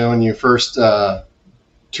say, when you first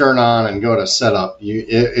turn on and go to setup,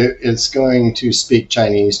 it's going to speak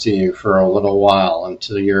Chinese to you for a little while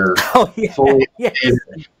until you're fully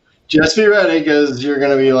updated. Just be ready, because you're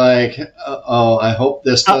going to be like, oh, I hope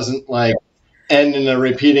this doesn't like end in a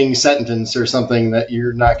repeating sentence or something that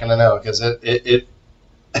you're not going to know, because it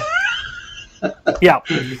yeah.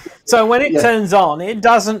 So when it turns on, it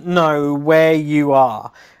doesn't know where you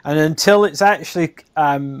are, and until it's actually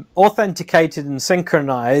authenticated and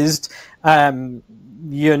synchronized,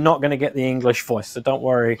 you're not going to get the English voice. So don't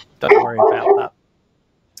worry about that.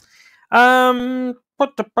 I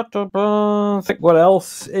think what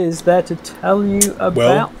else is there to tell you about?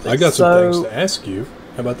 Well, I got some things to ask you.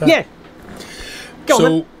 How about that? Yeah. Go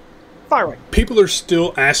on, fire away. People are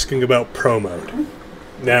still asking about Pro mode.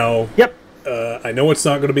 Now, yep. I know it's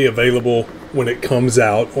not going to be available when it comes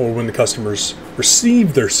out or when the customers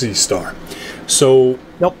receive their SeeStar. So,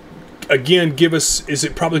 nope. Again, is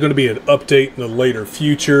it probably going to be an update in the later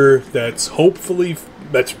future that's probably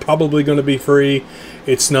going to be free?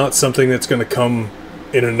 It's not something that's going to come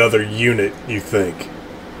in another unit, you think?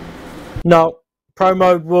 No. Pro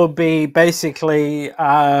mode will be basically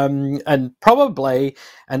and probably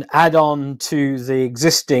an add-on to the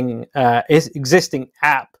existing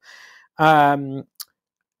app.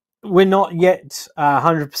 We're not yet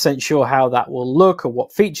 100% sure how that will look or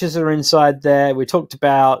what features are inside there. We talked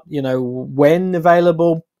about, when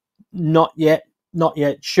available. Not yet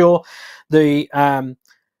sure. The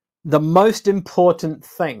most important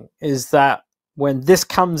thing is that when this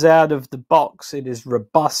comes out of the box, it is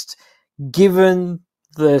robust, given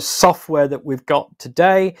the software that we've got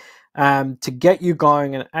today, to get you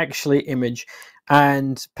going and actually image.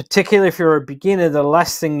 And particularly if you're a beginner, the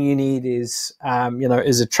last thing you need is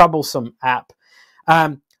a troublesome app.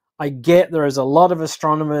 I get there is a lot of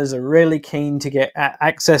astronomers are really keen to get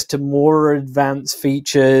access to more advanced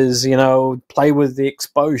features, play with the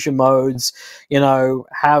exposure modes,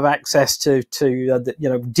 have access to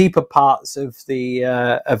deeper parts of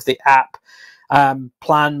the app.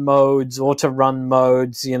 Plan modes, auto run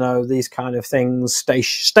modes, these kind of things.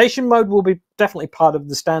 Station mode will be definitely part of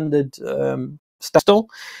the standard install.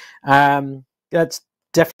 That's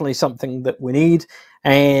definitely something that we need,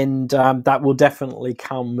 and that will definitely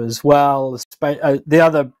come as well. The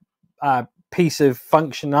other piece of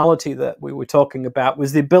functionality that we were talking about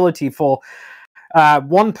was the ability for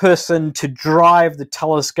one person to drive the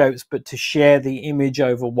telescopes, but to share the image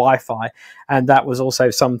over Wi-Fi. And that was also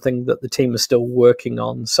something that the team is still working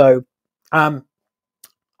on. So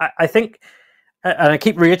I think, and I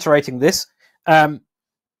keep reiterating this,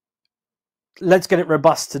 let's get it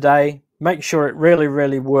robust today. Make sure it really,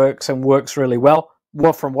 really works and works really well.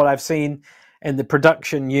 Well, from what I've seen in the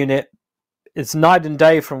production unit, it's night and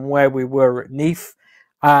day from where we were at NEAF,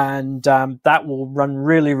 and that will run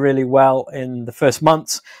really, really well in the first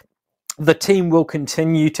months. The team will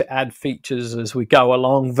continue to add features as we go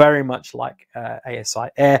along, very much like ASI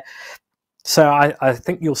Air. So I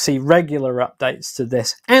think you'll see regular updates to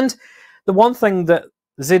this. And the one thing that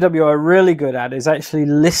ZW are really good at is actually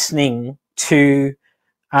listening to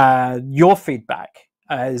your feedback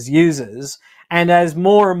as users. And as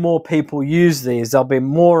more and more people use these, there'll be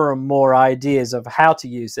more and more ideas of how to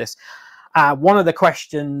use this. One of the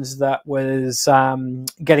questions that was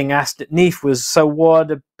getting asked at NEAF was, so what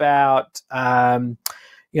about,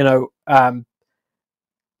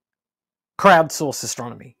 crowdsource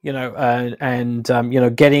astronomy,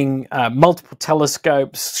 getting multiple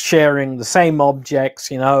telescopes sharing the same objects,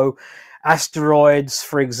 asteroids,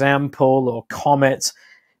 for example, or comets.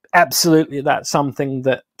 Absolutely, that's something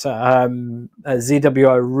that ZW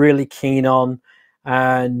are really keen on,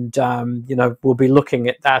 and we'll be looking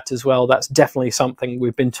at that as well. That's definitely something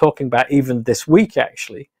we've been talking about even this week,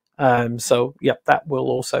 actually. So, yep, that will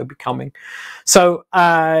also be coming. So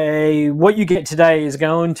what you get today is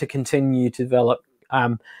going to continue to develop.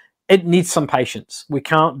 It needs some patience. We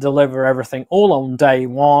can't deliver everything all on day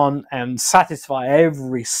one and satisfy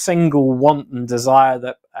every single want and desire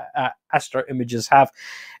that astro imagers have.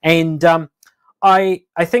 And I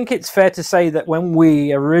think it's fair to say that when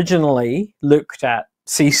we originally looked at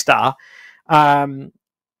SeeStar, I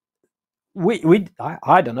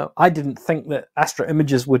don't know. I didn't think that astro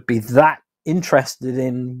imagers would be that interested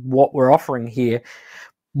in what we're offering here.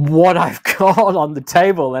 What I've got on the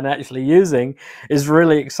table and actually using is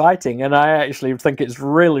really exciting, and I actually think it's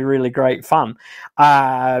really, really great fun.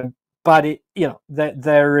 But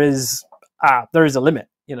there is a limit,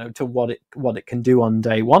 to what it can do on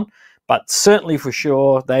day one. But certainly, for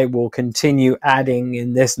sure, they will continue adding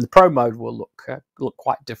in this, and the Pro mode will look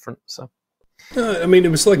quite different. So. It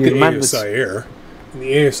was like the ASI Air.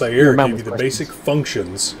 The ASI Air gave you the basic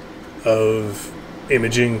functions of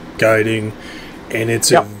imaging, guiding, and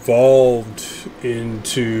it's evolved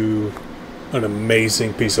into an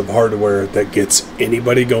amazing piece of hardware that gets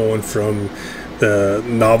anybody going from the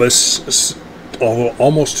novice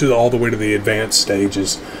almost to all the way to the advanced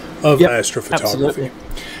stages of astrophotography. Absolutely.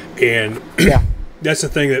 And that's the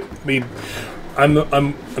thing that I'm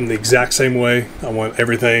the exact same way. I want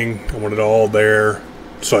everything. I want it all there,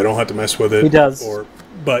 so I don't have to mess with it. He does.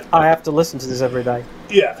 But I have to listen to this every day.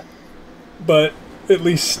 Yeah, but at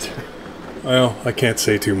least, well, I can't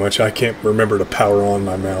say too much. I can't remember to power on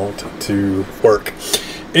my mount to work.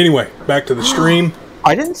 Anyway, back to the stream.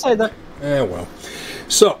 I didn't say that. Well.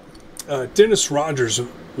 So, Dennis Rogers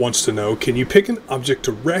wants to know, can you pick an object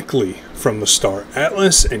directly from the star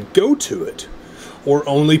atlas and go to it, or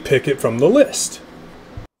only pick it from the list?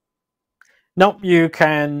 Nope, you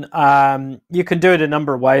can do it a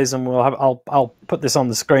number of ways, and I'll put this on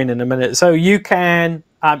the screen in a minute. So you can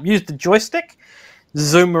use the joystick,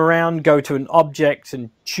 zoom around, go to an object, and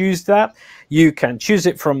choose that. You can choose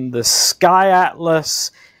it from the sky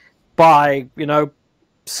atlas by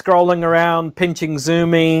scrolling around, pinching,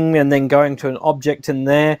 zooming, and then going to an object in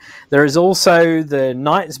there. There is also the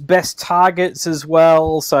night's best targets as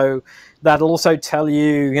well, so that'll also tell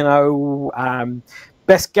you,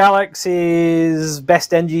 best galaxies,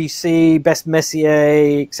 best NGC, best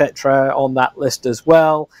Messier, etc. on that list as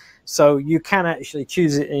well. So you can actually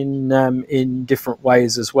choose it in different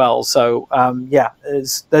ways as well. So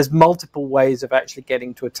there's multiple ways of actually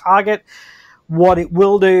getting to a target. What it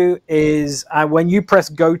will do is when you press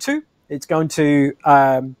go to, it's going to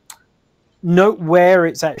note where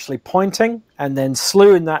it's actually pointing and then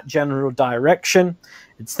slew in that general direction.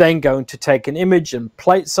 It's then going to take an image and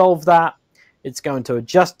plate solve that. It's going to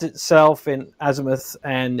adjust itself in azimuth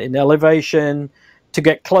and in elevation to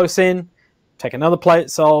get close in, take another plate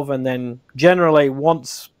solve, and then generally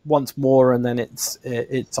once more, and then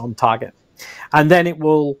it's on target. And then it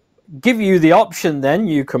will give you the option, then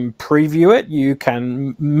you can preview it, you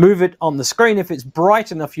can move it on the screen. If it's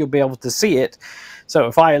bright enough, you'll be able to see it. So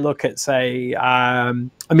if I look at, say,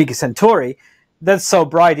 Omega Centauri, that's so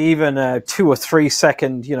bright, even a 2 or 3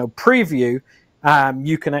 second preview,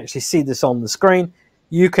 you can actually see this on the screen.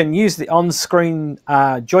 You can use the on-screen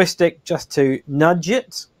joystick just to nudge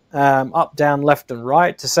it up, down, left, and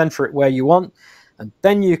right to center it where you want, and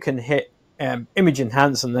then you can hit image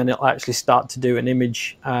enhance, and then it'll actually start to do an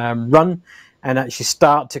image run and actually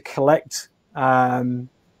start to collect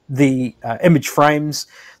the image frames.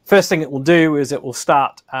 First thing it will do is it will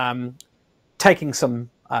start taking some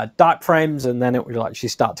dark frames, and then it will actually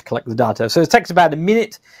start to collect the data. So it takes about a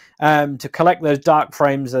minute to collect those dark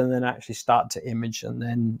frames and then actually start to image. And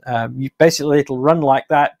then basically it'll run like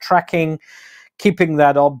that, tracking, keeping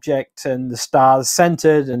that object and the stars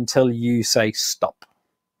centered until you say stop.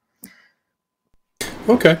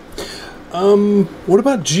 Okay. What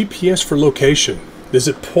about GPS for location? Does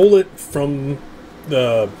it pull it from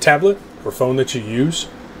the tablet or phone that you use,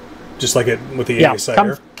 just like it with the ASI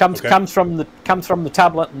Air? Comes from the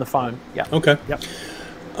tablet and the phone. Yeah. Okay. Yep.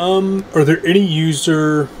 Are there any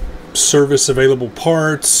user service available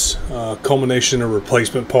parts, culmination or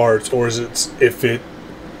replacement parts, or is it if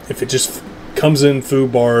it just comes in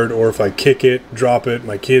foobarred, or if I kick it, drop it,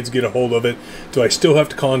 my kids get a hold of it, do I still have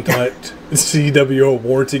to contact CWO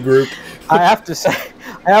warranty group? I have to say,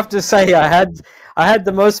 I had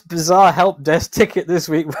the most bizarre help desk ticket this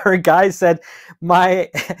week where a guy said my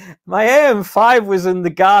AM5 was in the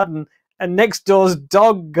garden and next door's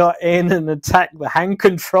dog got in and attacked the hand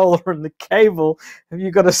controller and the cable. Have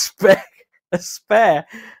you got a spare? I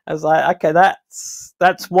was like, okay, that's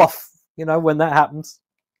woof. You know, when that happens.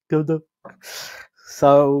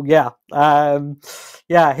 So yeah,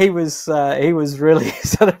 he was really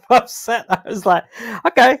sort of upset. I was like,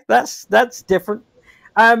 okay, that's different.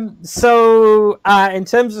 So in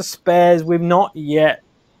terms of spares, we've not yet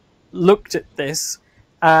looked at this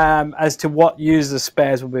as to what user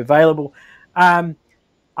spares will be available. I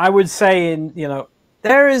would say,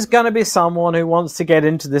 there is going to be someone who wants to get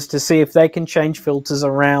into this to see if they can change filters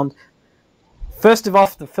around. First of all,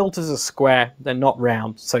 the filters are square, they're not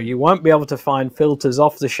round, so you won't be able to find filters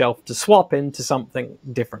off the shelf to swap into something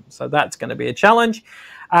different. So that's going to be a challenge.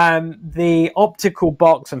 The optical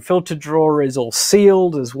box and filter drawer is all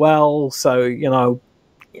sealed as well, so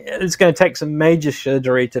it's going to take some major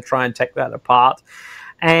surgery to try and take that apart.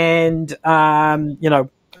 And of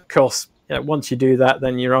course, once you do that,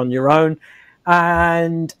 then you're on your own.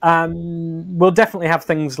 And we'll definitely have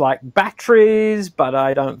things like batteries, but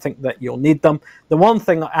I don't think that you'll need them. The one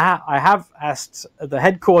thing I have asked the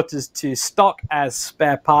headquarters to stock as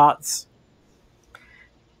spare parts,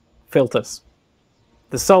 filters,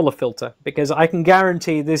 the solar filter, because I can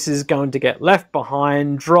guarantee this is going to get left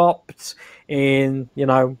behind, dropped in,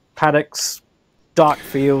 paddocks, dark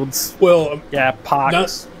fields. Well,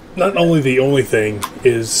 parks. Not only the only thing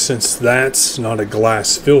is, since that's not a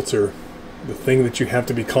glass filter, the thing that you have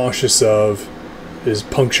to be cautious of is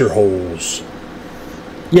puncture holes.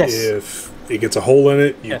 Yes. If it gets a hole in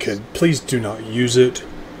it, you can please do not use it.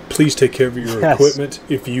 Please take care of your equipment.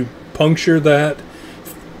 If you puncture that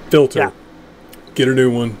filter, get a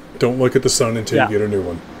new one. Don't look at the sun until you get a new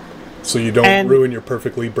one, so you don't ruin your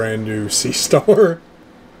perfectly brand new SeeStar.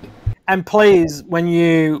 And please, when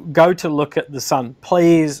you go to look at the sun,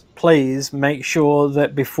 please make sure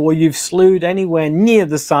that before you've slewed anywhere near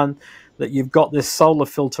the sun, that you've got this solar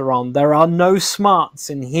filter on. There are no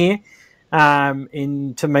smarts in here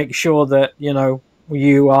to make sure that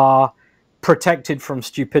you are protected from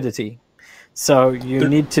stupidity. So you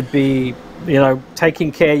need to be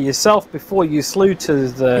taking care of yourself before you slew to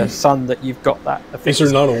the sun, that you've got that efficiency.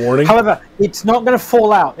 Is there not a warning? However, it's not going to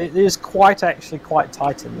fall out. It is quite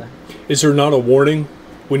tight in there. Is there not a warning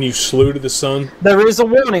when you slew to the sun? There is a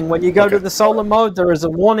warning when you go to the solar mode. There is a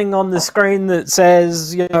warning on the screen that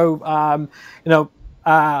says,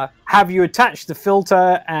 have you attached the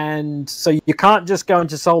filter? And so you can't just go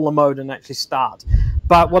into solar mode and actually start.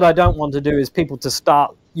 But what I don't want to do is people to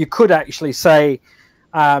start. You could actually say,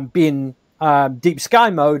 be in deep sky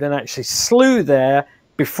mode and actually slew there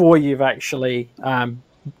before you've actually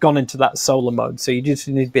gone into that solar mode. So you just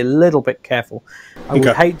need to be a little bit careful. I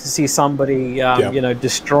would hate to see somebody,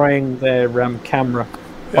 destroying their camera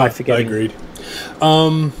by forgetting. I agreed.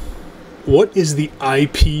 What is the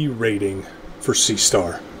IP rating for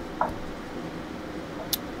SeeStar?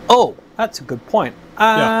 Oh, that's a good point.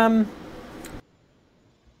 That's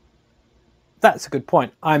a good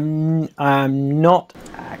point. I'm not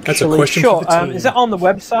actually sure. Is it on the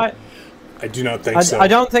website? I do not think so. I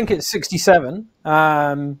don't think it's 67.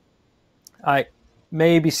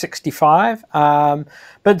 Maybe 65.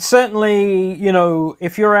 But certainly,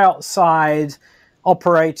 if you're outside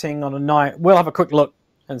operating on a night, we'll have a quick look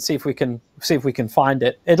and see if we can find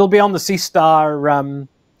it. It'll be on the SeeStar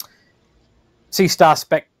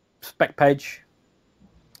spec page.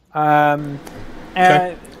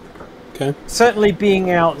 Okay. Certainly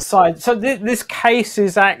being outside. So this case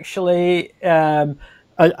is actually a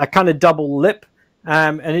kind of double lip.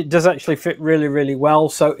 and it does actually fit really, really well.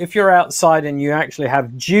 So if you're outside and you actually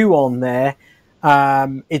have dew on there,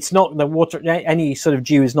 it's not the water. Any sort of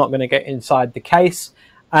dew is not going to get inside the case.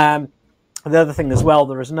 The other thing as well,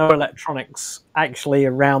 there is no electronics actually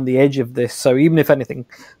around the edge of this. So even if anything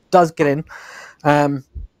does get in,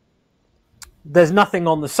 there's nothing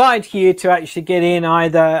on the side here to actually get in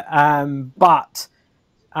either. But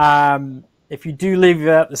if you do leave it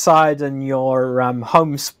at the side and your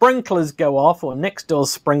home sprinklers go off, or next door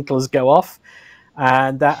sprinklers go off,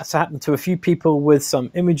 and that's happened to a few people with some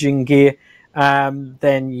imaging gear,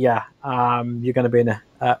 then yeah, you're going to be in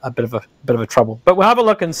a bit of a trouble. But we'll have a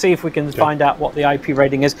look and see if we can find out what the IP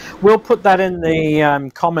rating is. We'll put that in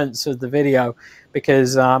the comments of the video,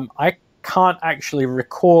 because I can't actually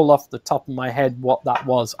recall off the top of my head what that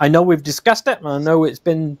was. I know we've discussed it, and I know it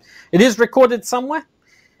is recorded somewhere.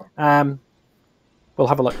 We'll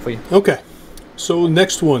have a look for you. Okay, so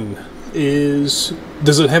next one is,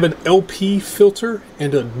 does it have an LP filter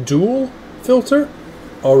and a dual filter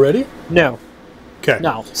already? No. Okay.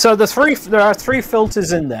 No. So there are three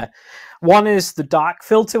filters in there. One is the dark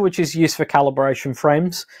filter, which is used for calibration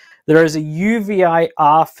frames. There is a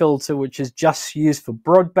UVIR filter, which is just used for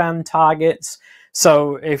broadband targets.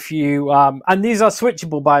 So if you, and these are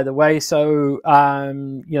switchable, by the way, so,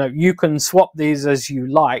 you know, you can swap these as you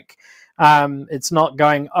like. It's not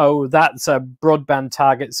going, oh, that's a broadband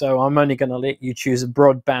target, so I'm only going to let you choose a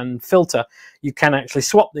broadband filter. You can actually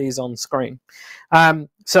swap these on screen.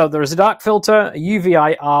 So there is a dark filter, a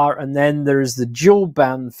UVIR, and then there is the dual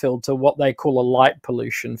band filter, what they call a light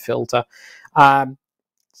pollution filter.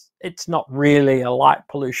 It's not really a light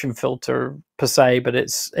pollution filter per se, but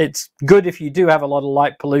it's good if you do have a lot of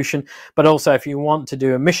light pollution, but also if you want to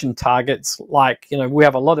do emission targets, like, you know, we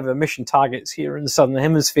have a lot of emission targets here in the Southern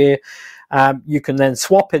Hemisphere, you can then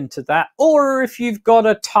swap into that. Or if you've got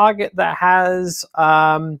a target that has,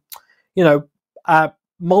 you know,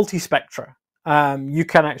 multispectra, you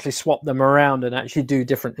can actually swap them around and actually do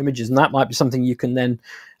different images, and that might be something you can then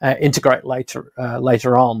integrate later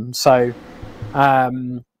on. So,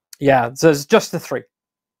 yeah, so there's just the three.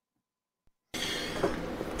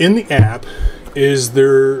 In the app, is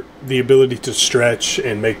there the ability to stretch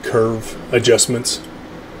and make curve adjustments?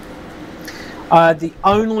 The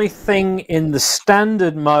only thing in the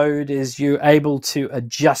standard mode is you're able to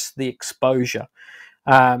adjust the exposure.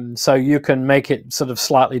 So you can make it sort of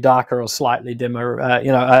slightly darker or slightly dimmer,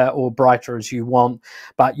 you know, or brighter as you want,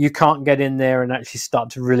 but you can't get in there and actually start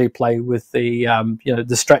to really play with the, you know,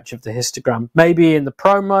 the stretch of the histogram. Maybe in the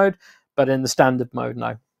Pro mode, but in the standard mode,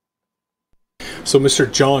 no. So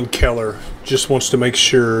Mr. John Keller just wants to make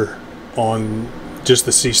sure on just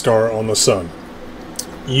the SeeStar on the sun.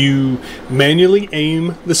 You manually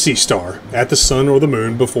aim the SeeStar at the sun or the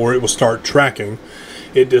moon before it will start tracking.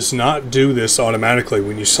 It does not do this automatically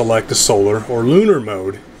when you select the solar or lunar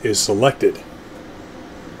mode is selected.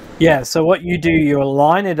 Yeah, so what you do, you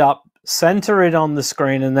align it up, center it on the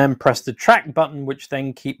screen, and then press the track button, which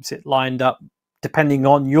then keeps it lined up depending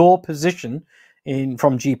on your position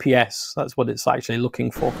from GPS. That's what it's actually looking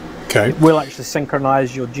for. Okay. It will actually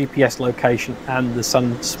synchronize your GPS location and the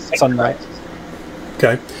sun rate.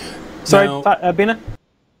 Okay. Sorry, now, Bina?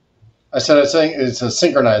 I said it's a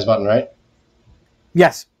synchronize button, right?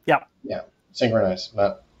 Yes. Yep. Yeah. Synchronize.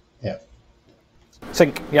 Not. Yeah.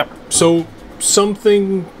 Sync. Yep. So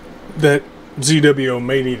something that ZWO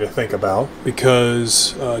may need to think about,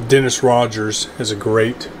 because Dennis Rogers has a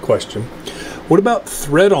great question. What about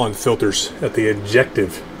thread-on filters at the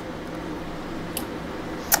objective?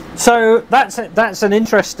 So that's an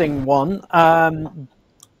interesting one.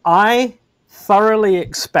 I thoroughly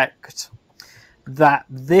expect that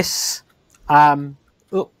this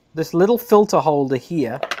this little filter holder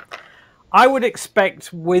here, I would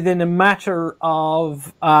expect within a matter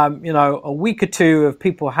of you know, a week or two of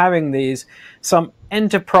people having these, some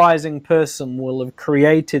enterprising person will have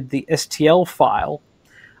created the STL file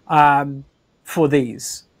for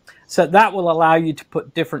these. So that will allow you to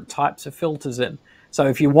put different types of filters in. So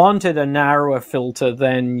if you wanted a narrower filter,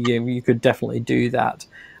 then you could definitely do that.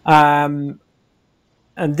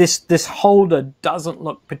 And this holder doesn't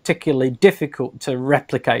look particularly difficult to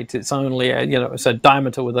replicate. It's only a, you know, it's a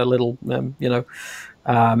diameter with a little you know,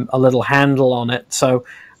 a little handle on it. So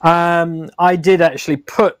I did actually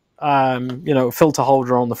put you know, a filter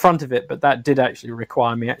holder on the front of it, but that did actually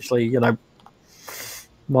require me actually, you know,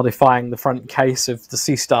 modifying the front case of the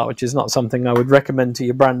SeeStar, which is not something I would recommend to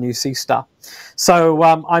your brand new SeeStar. So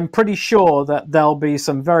I'm pretty sure that there'll be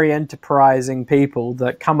some very enterprising people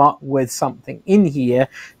that come up with something in here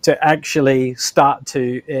to actually start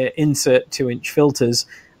to insert 2-inch filters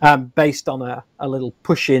based on a little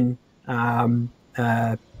push-in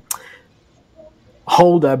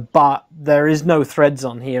holder, but there is no threads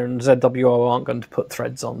on here, and ZWO aren't going to put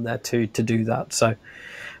threads on there to do that. So,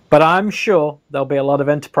 but I'm sure there'll be a lot of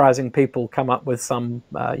enterprising people come up with some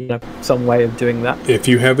some way of doing that. If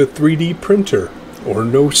you have a 3D printer or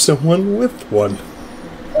know someone with one,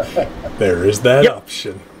 there is that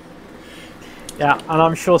option. Yeah, and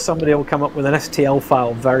I'm sure somebody will come up with an STL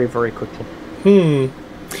file very, very quickly.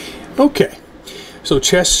 Okay, so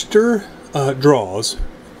Chester Draws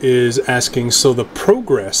is asking, so the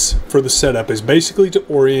progress for the setup is basically to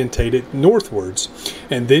orientate it northwards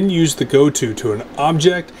and then use the go-to to an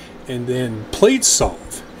object and then plate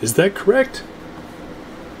solve. Is that correct?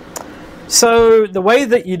 So the way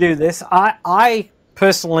that you do this, I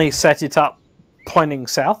personally set it up pointing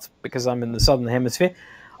south because I'm in the southern hemisphere.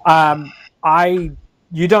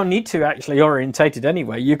 You don't need to actually orientate it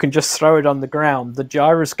anyway. You can just throw it on the ground. The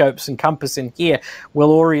gyroscopes and compass in here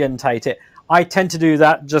will orientate it. I tend to do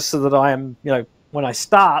that just so that I am, when I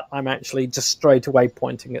start, I'm actually just straight away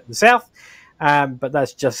pointing at the south. But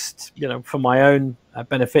that's just, for my own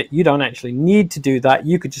benefit. You don't actually need to do that.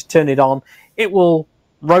 You could just turn it on. It will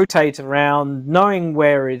rotate around, knowing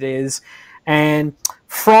where it is. And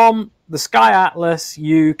from the Sky Atlas,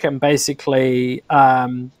 you can basically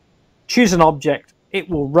choose an object. It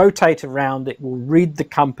will rotate around. It will read the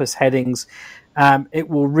compass headings. It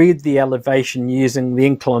will read the elevation using the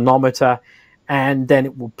inclinometer, and then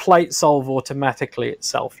it will plate solve automatically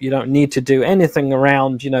itself. You don't need to do anything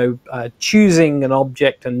around, choosing an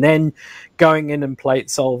object and then going in and plate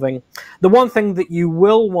solving. The one thing that you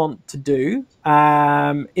will want to do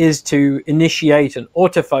is to initiate an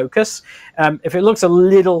autofocus. If it looks a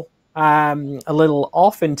little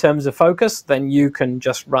off in terms of focus, then you can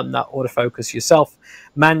just run that autofocus yourself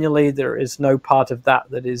manually. There is no part of that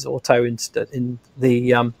is auto in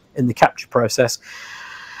the capture process.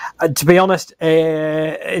 To be honest,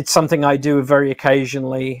 it's something I do very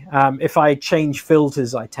occasionally. If I change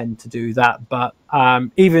filters, I tend to do that, but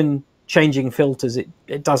even changing filters,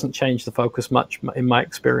 it doesn't change the focus much in my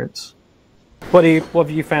experience. What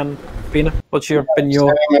have you found, Bina? What's been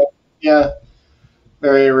your? Yeah.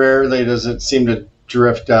 Very rarely does it seem to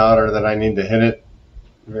drift out or that I need to hit it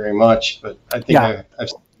very much. But I think I've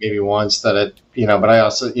seen maybe once that it, but I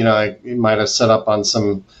also, I might have set up on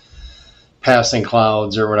some passing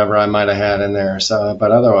clouds or whatever I might have had in there. So, but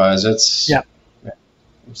otherwise it's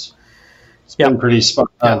been pretty spot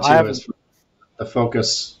on too as the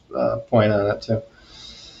focus point on it too.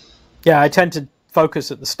 Yeah, I tend to focus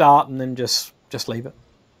at the start and then just leave it.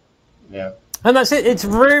 Yeah. And that's it. It's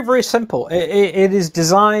very, very simple. It is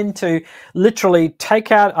designed to literally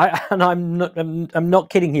take out, and I'm not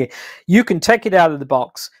kidding here. You can take it out of the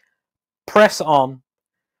box, press on.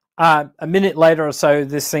 A minute later or so,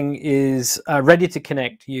 this thing is ready to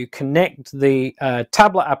connect. You connect the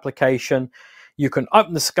tablet application. You can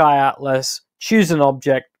open the Sky Atlas, choose an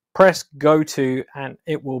object, press go to, and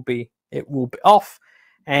it will be off.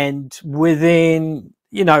 And within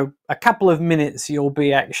a couple of minutes, you'll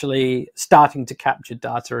be actually starting to capture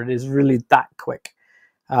data. It is really that quick.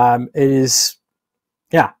 It is,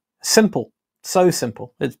 simple. So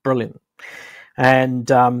simple. It's brilliant.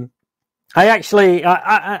 And and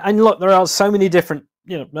look, there are so many different,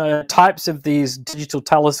 types of these digital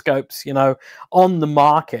telescopes, on the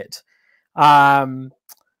market.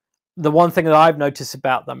 The one thing that I've noticed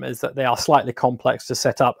about them is that they are slightly complex to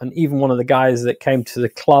set up. And even one of the guys that came to the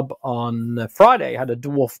club on Friday had a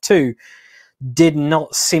Dwarf 2, did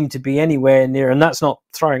not seem to be anywhere near, and that's not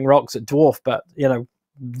throwing rocks at Dwarf, but,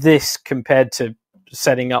 this compared to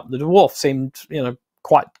setting up the Dwarf seemed,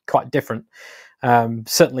 quite different.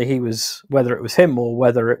 Certainly he was, whether it was him or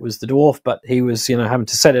whether it was the Dwarf, but he was, having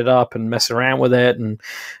to set it up and mess around with it. And,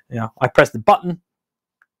 I pressed the button,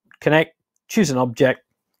 connect, choose an object,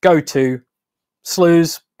 go to,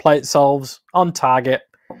 slews, plate solves, on target,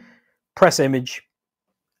 press image,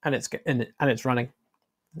 and it's running.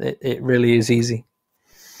 It really is easy.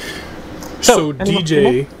 So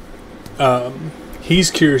DJ, he's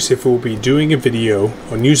curious if we'll be doing a video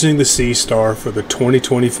on using the SeeStar for the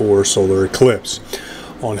 2024 solar eclipse,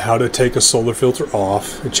 on how to take a solar filter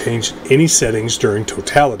off and change any settings during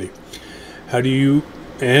totality. How to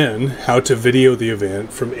video the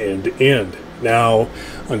event from end to end. Now,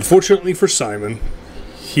 unfortunately for Simon,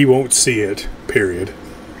 he won't see it, period.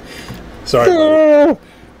 Sorry about it.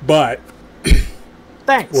 But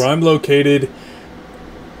thanks. Where I'm located,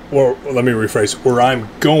 or let me rephrase, where I'm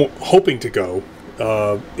hoping to go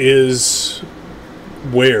is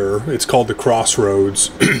where it's called the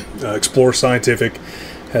Crossroads. Explore Scientific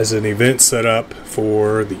has an event set up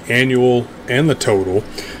for the annual and the total.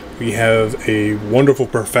 we have a wonderful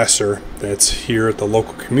professor that's here at the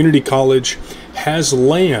local community college, has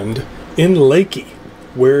land in Lakey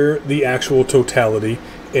where the actual totality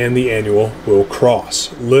and the annual will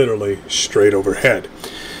cross, literally straight overhead.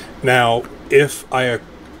 Now, if I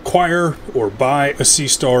acquire or buy a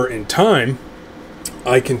SeeStar in time,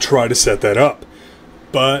 I can try to set that up.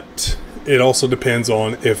 But it also depends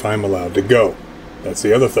on if I'm allowed to go. That's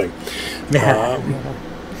the other thing.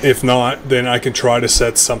 If not, then I can try to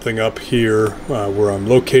set something up here where I'm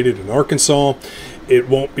located in Arkansas. It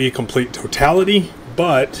won't be complete totality,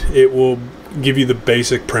 but it will give you the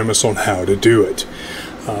basic premise on how to do it.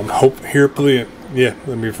 Let me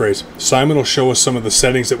rephrase. Simon will show us some of the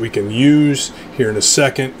settings that we can use here in a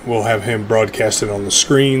second. We'll have him broadcast it on the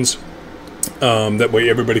screens. That way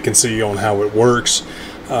everybody can see on how it works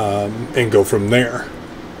and go from there.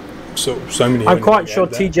 So, Simon, I'm quite sure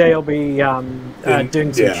TJ will be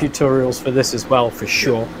doing some tutorials for this as well, for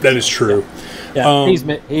sure. Yeah, that is true. Yeah, he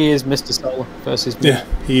is Mr. Solar versus me. Yeah,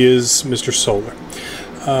 he is Mr. Solar.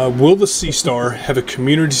 Will the SeeStar have a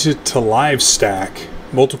community to live stack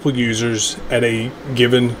multiple users at a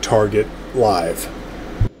given target live?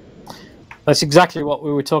 That's exactly what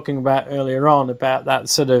we were talking about earlier on, about that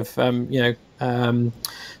sort of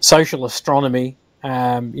social astronomy.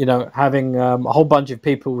 Having a whole bunch of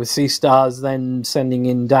people with SeeStars then sending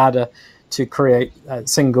in data to create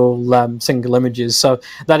single images. So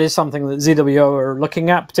that is something that ZWO are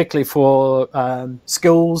looking at, particularly for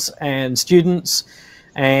schools and students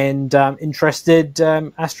and interested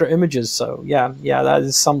astro imagers. So yeah, that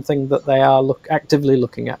is something that they are actively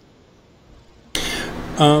looking at.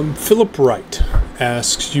 Philip Wright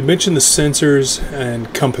asks, you mentioned the sensors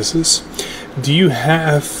and compasses. Do you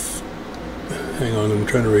have, hang on, I'm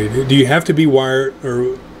trying to read it. Do you have to be wired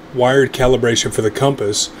calibration for the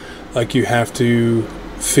compass like you have to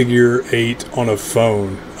figure 8 on a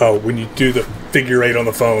phone? Oh, when you do the figure 8 on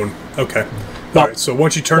the phone. Okay. All right, so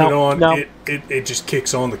once you turn it on, it just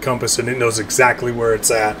kicks on the compass and it knows exactly where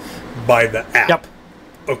it's at by the app. Yep.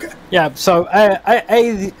 Okay. Yeah, so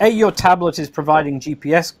your tablet is providing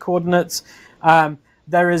GPS coordinates.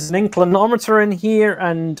 There is an inclinometer in here,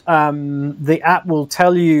 and the app will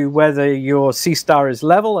tell you whether your SeeStar is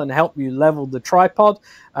level and help you level the tripod,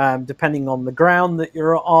 depending on the ground that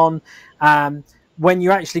you're on. When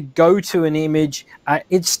you actually go to an image,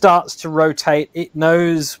 it starts to rotate. It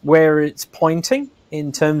knows where it's pointing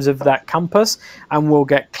in terms of that compass, and will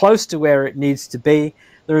get close to where it needs to be.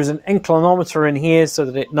 There is an inclinometer in here so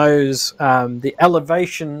that it knows the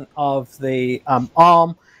elevation of the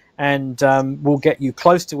arm, and will get you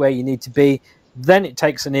close to where you need to be. Then it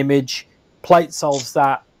takes an image, plate solves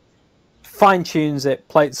that, fine-tunes it,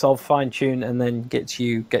 plate solve, fine-tune, and then gets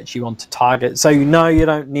you onto target. So you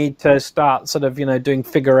don't need to start sort of doing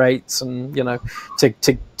figure 8s and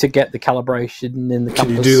to get the calibration in the compass.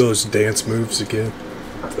 Can you do those dance moves again,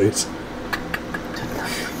 please?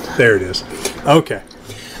 There it is. Okay.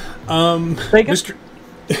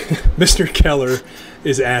 Mr. Keller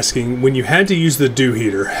is asking, when you had to use the dew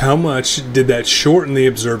heater, how much did that shorten the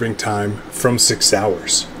observing time from 6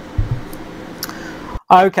 hours?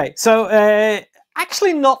 Okay, so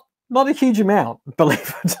actually not a huge amount,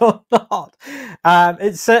 believe it or not.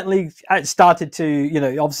 It started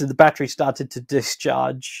to, obviously the battery started to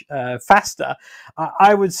discharge faster.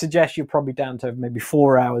 I would suggest you're probably down to maybe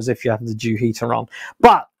 4 hours if you have the dew heater on.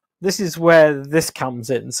 But this is where this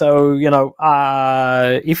comes in. So,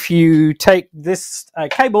 if you take this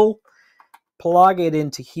cable, plug it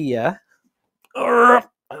into here, and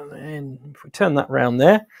then if we turn that around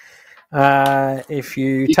there, if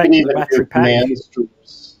you take the battery pack,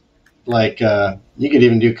 strips, you could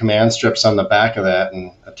even do command strips on the back of that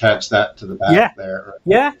and attach that to the back there.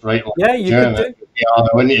 Yeah, right. Yeah, you could do.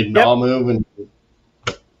 When it all move and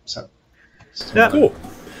so. Yeah. Cool.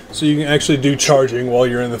 So you can actually do charging while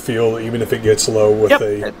you're in the field, even if it gets low with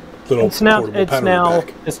a little portable battery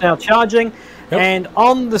pack. It's now charging, and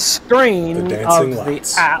on the screen the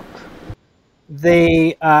app,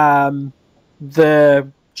 the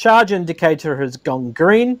charge indicator has gone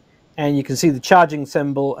green, and you can see the charging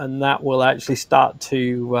symbol, and that will actually start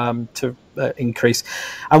to increase.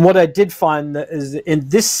 And what I did find that is in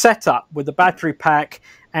this setup with the battery pack,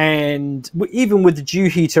 and even with the dew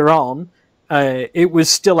heater on, it was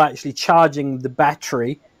still actually charging the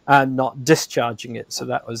battery and not discharging it. So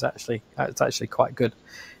that's actually quite good.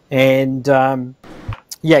 And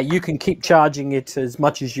you can keep charging it as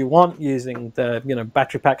much as you want using the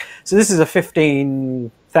battery pack. So this is a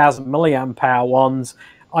 15,000 milliamp hour ones.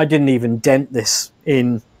 I didn't even dent this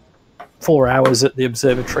in 4 hours at the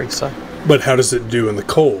observatory. So, but how does it do in the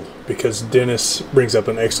cold? because Dennis brings up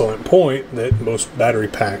an excellent point that most battery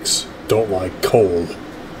packs don't like cold.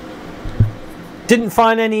 Didn't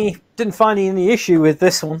find any issue with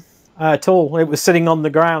this one at all. It was sitting on the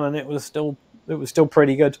ground and it was still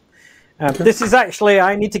pretty good. This is actually,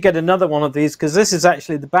 I need to get another one of these because this is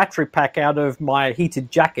actually the battery pack out of my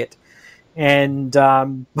heated jacket, and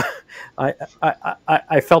I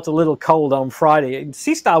felt a little cold on Friday.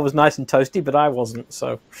 SeeStar was nice and toasty, but I wasn't,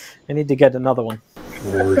 so I need to get another one.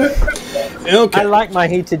 Okay. I like my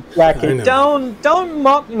heated jacket. Don't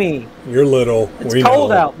mock me. You're little. It's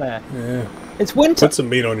cold out there. Yeah. It's winter. Put some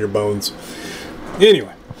meat on your bones.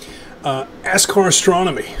 Anyway, ASCAR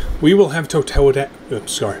Astronomy. We will have totality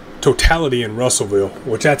in Russellville,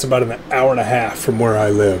 which that's about an hour and a half from where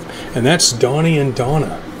I live, and that's Donnie and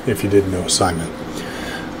Donna. If you didn't know, Simon.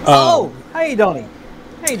 Hey Donnie.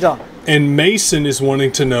 Hey Don. And Mason is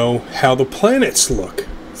wanting to know how the planets look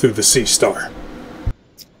through the SeeStar.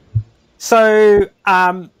 So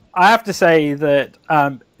I have to say that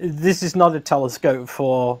this is not a telescope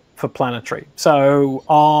for planetary. So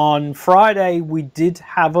on Friday we did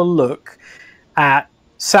have a look at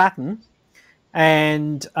Saturn,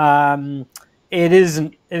 and it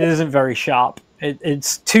isn't very sharp.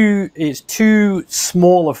 It's too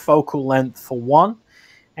small a focal length for one,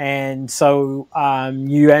 and so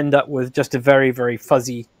you end up with just a very, very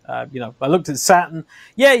fuzzy. I looked at Saturn.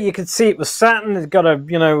 Yeah, you could see it was Saturn. It's got a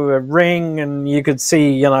ring, and you could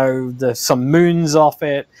see some moons off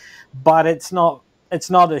it, but it's not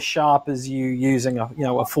as sharp as you using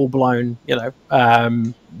a full blown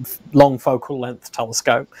long focal length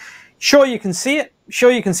telescope. Sure, you can see it. Sure,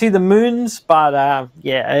 you can see the moons, but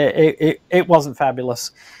it wasn't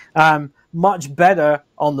fabulous. Much better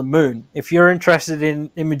on the moon. If you're interested in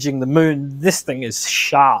imaging the moon, this thing is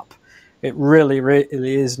sharp. It really,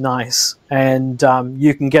 really is nice, and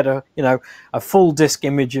you can get a full disk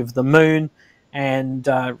image of the moon and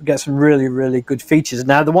get some really, really good features.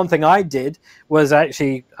 Now, the one thing I did was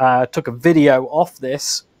actually took a video off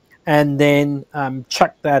this and then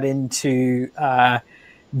chucked that into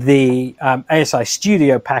the ASI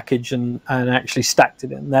Studio package and actually stacked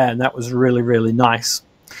it in there, and that was really, really nice.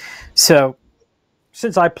 So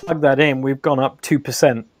since I plugged that in, we've gone up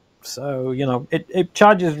 2%. So it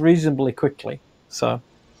charges reasonably quickly. So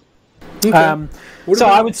okay. So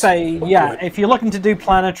I would say, if you're looking to do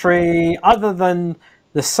planetary other than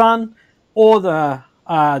the sun or the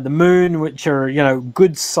moon, which are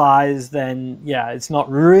good size, then it's not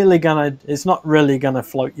really gonna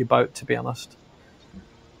float your boat, to be honest.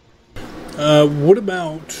 What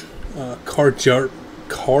about car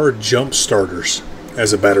jump starters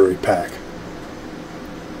as a battery pack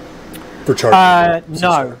for charging?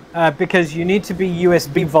 No, because you need to be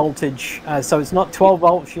USB voltage. So it's not 12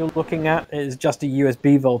 volts you're looking at; it's just a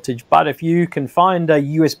USB voltage. But if you can find a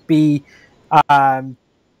USB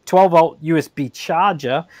 12-volt USB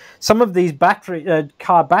charger, some of these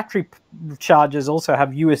car battery chargers also have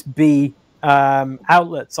USB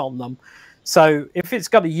outlets on them. So if it's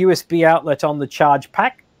got a USB outlet on the charge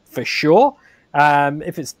pack, for sure.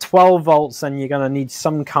 If it's 12 volts, then you're going to need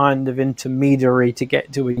some kind of intermediary to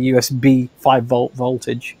get to a USB 5-volt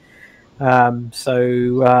voltage. But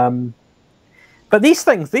these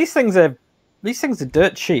things are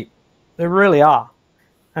dirt cheap. They really are.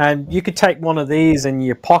 And you could take one of these in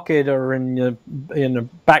your pocket or in a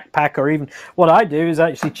backpack, or even what I do is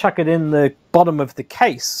actually chuck it in the bottom of the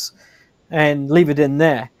case and leave it in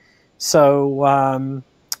there. So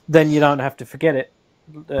then you don't have to forget it,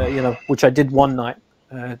 which I did one night,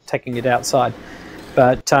 taking it outside.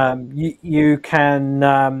 But you can,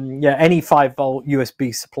 any 5-volt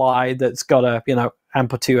USB supply that's got a,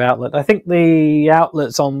 amp or 2 outlet. I think the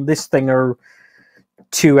outlets on this thing are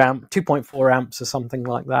 2.4 amps or something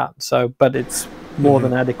like that. So, but it's more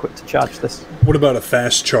than adequate to charge this. What about a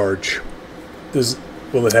fast charge?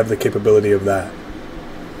 Will it have the capability of that?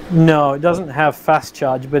 No, it doesn't have fast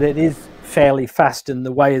charge, but it is fairly fast in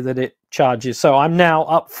the way that it charges. So I'm now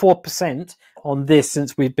up 4% on this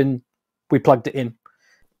since we plugged it in.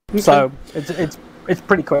 Okay. So it's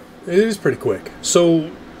pretty quick. It is pretty quick.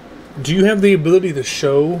 So do you have the ability to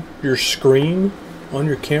show your screen on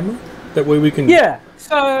your camera? That way we can. Yeah.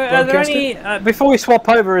 So are there any before we swap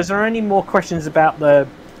over? Is there any more questions about the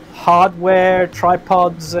hardware,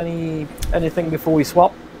 tripods, anything before we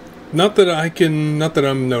swap? Not that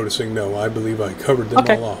I'm noticing. No, I believe I covered them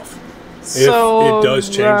all off. So if it does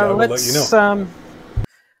change, I will let you know.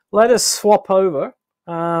 Let us swap over.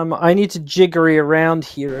 I need to jiggery around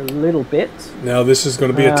here a little bit. Now this is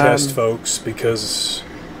going to be a test, folks, because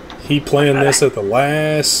he planned this at the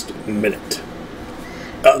last minute.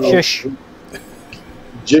 Shush.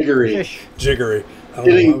 Jiggery. Jiggery. I don't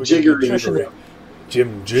know why Getting we jiggery. get jiggery.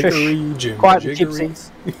 Jim Jiggery, Jim Quiet Jiggery. the gypsies.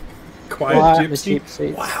 Quiet The gypsy.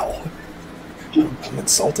 gypsies. Wow. I'm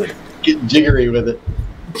insulted. Get jiggery with it.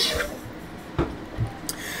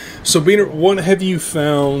 So, Beaner, what have you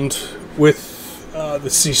found with the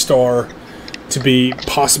SeeStar to be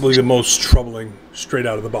possibly the most troubling straight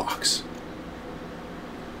out of the box?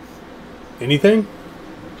 Anything?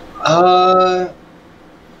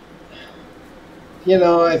 You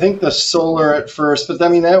know, I think the solar at first, but I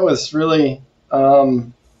mean, that was really,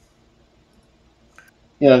 you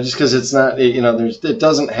know, just because it's not, you know, it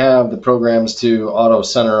doesn't have the programs to auto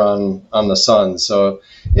center on the sun. So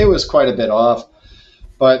it was quite a bit off.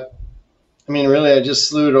 But I mean, really, I just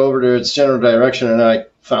slewed over to its general direction and I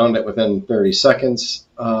found it within 30 seconds.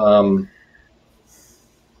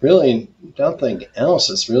 Really, nothing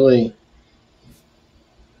else is really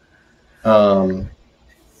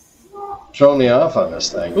thrown me off on this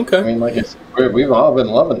thing. Okay. I mean, like we've all been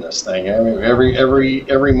loving this thing. I mean,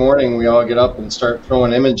 every morning we all get up and start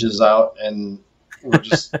throwing images out, and we're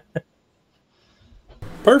just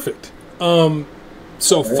perfect.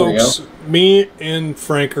 So, folks, me and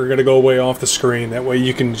Frank are going to go way off the screen. That way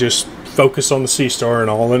you can just focus on the SeeStar and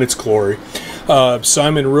all in its glory.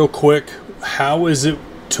 Simon, real quick, how is it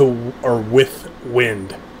to or with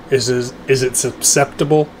wind? Is it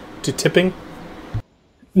susceptible to tipping?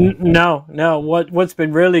 No. What's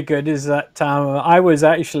been really good is that I was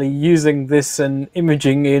actually using this and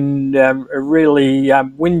imaging in a really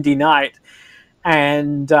windy night,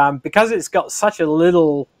 and because it's got such a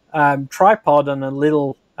little tripod and a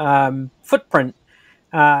little footprint,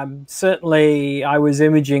 certainly I was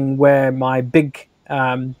imaging where my big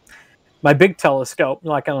telescope,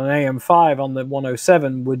 like on an AM5 on the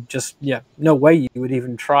 107, would just no way you would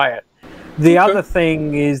even try it. The other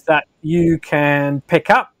thing is that you can pick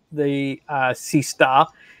up the SeeStar,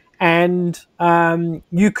 and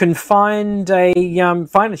you can find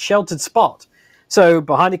a sheltered spot. So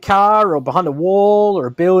behind a car or behind a wall or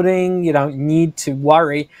a building, you don't need to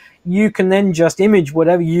worry. You can then just image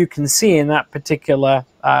whatever you can see in that particular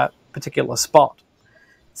spot.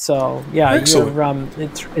 So excellent.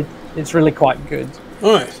 It's really quite good.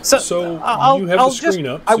 All right. So you have the screen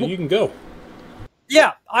up, so you can go.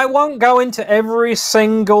 Yeah, I won't go into every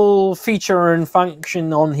single feature and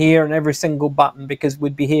function on here and every single button because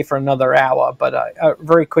we'd be here for another hour, but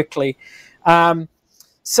very quickly.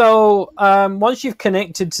 So once you've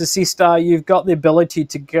connected to SeeStar, you've got the ability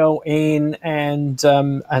to go in and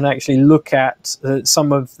actually look at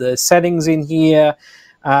some of the settings in here.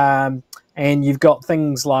 And you've got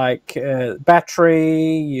things like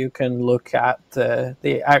battery. You can look at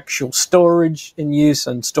the actual storage in use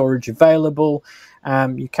and storage available.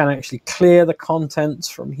 You can actually clear the contents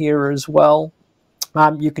from here as well.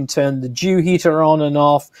 You can turn the dew heater on and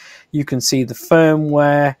off. You can see the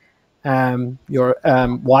firmware, your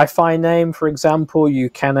Wi-Fi name, for example.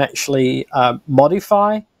 You can actually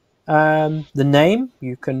modify the name.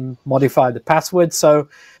 You can modify the password. So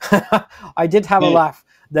I did have a laugh.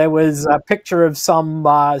 There was a picture of some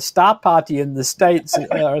star party in the States,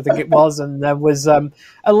 I think it was, and there was a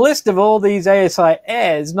list of all these ASI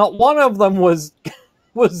airs. Not one of them was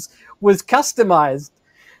customized.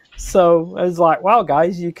 So I was like, wow,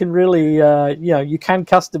 guys, you can really, you can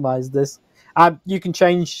customize this. You can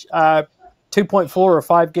change 2.4 or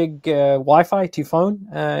 5 gig Wi-Fi to phone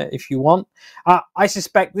if you want. I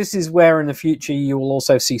suspect this is where in the future you will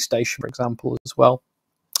also see station, for example, as well.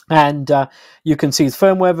 And you can see the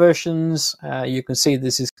firmware versions. You can see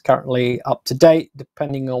this is currently up to date,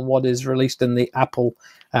 depending on what is released in the Apple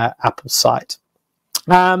site.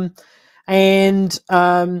 And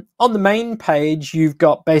on the main page, you've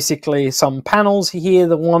got basically some panels here.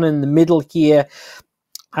 The one in the middle here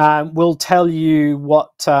will tell you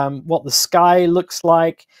what the sky looks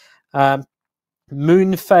like,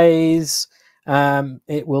 moon phase.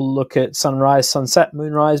 It will look at sunrise, sunset,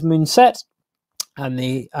 moonrise, moonset. And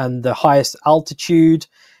the highest altitude,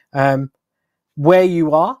 where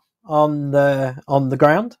you are on the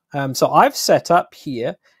ground. So I've set up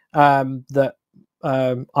here that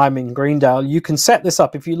I'm in Greendale. You can set this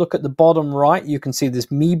up. If you look at the bottom right, you can see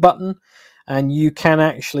this Me button, and you can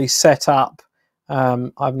actually set up.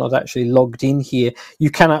 I've not actually logged in here.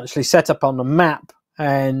 You can actually set up on the map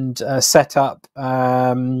and set up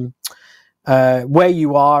where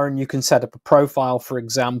you are, and you can set up a profile, for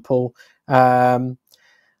example.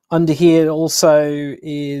 Under here also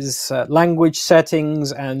is language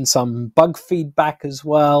settings and some bug feedback as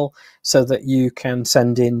well, so that you can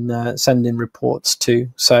send in reports too.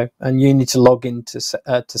 So, and you need to log in to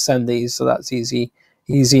send these, so that's easy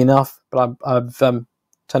enough. But I've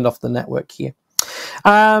turned off the network here.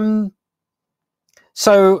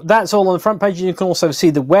 So that's all on the front page. You can also see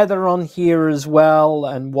the weather on here as well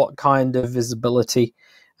and what kind of visibility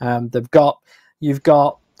they've got. You've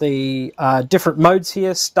got the different modes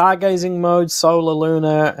here: stargazing mode, solar,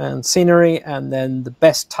 lunar, and scenery, and then the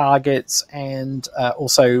best targets and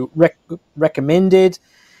also recommended.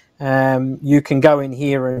 You can go in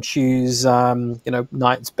here and choose,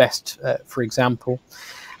 night's best, for example.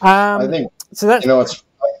 I think so. That's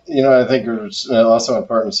I think it's also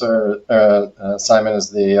important, sir. Simon, is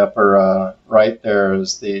the upper right there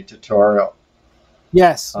is the tutorial.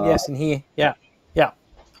 Yes, and here, yeah.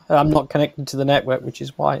 I'm not connected to the network, which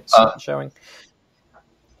is why it's not showing.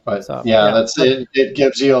 But so, that's it. It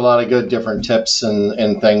gives you a lot of good different tips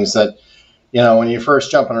and things that, when you're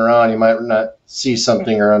first jumping around, you might not see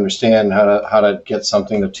something or understand how to get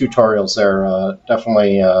something. The tutorials there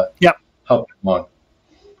definitely help you along.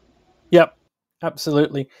 Yep,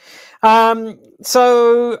 absolutely. I'll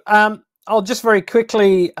just very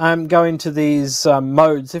quickly go into these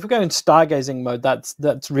modes. If we go into stargazing mode,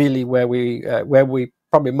 that's really where we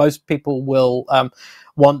probably most people will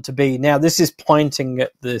want to be. Now, this is pointing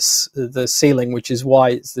at the ceiling, which is why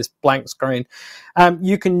it's this blank screen.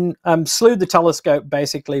 You can slew the telescope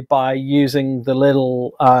basically by using the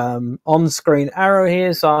little on-screen arrow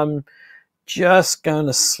here. So I'm just going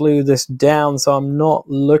to slew this down so I'm not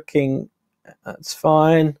looking. That's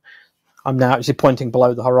fine. I'm now actually pointing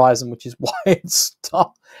below the horizon, which is why it's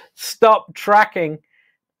stopped tracking.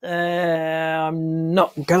 I'm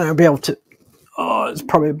not going to be able to. Oh, it's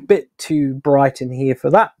probably a bit too bright in here for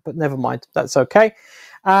that, but never mind. That's okay.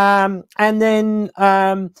 And then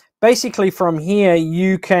basically from here,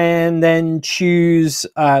 you can then choose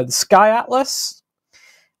the Sky Atlas.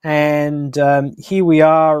 And here we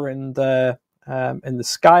are in the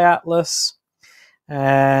Sky Atlas.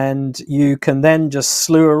 And you can then just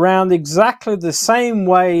slew around exactly the same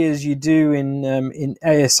way as you do in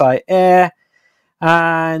ASI Air.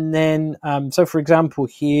 And then, so for example,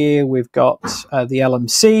 here we've got the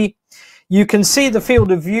LMC. You can see the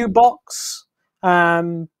field of view box,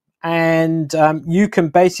 and you can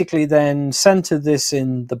basically then center this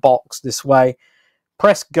in the box this way,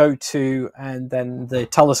 press go to, and then the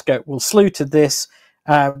telescope will slew to this,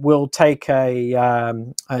 will take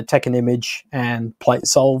an image and plate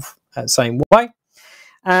solve same way.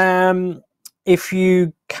 If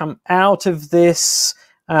you come out of this,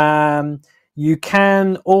 you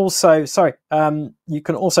can also, you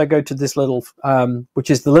can also go to this little,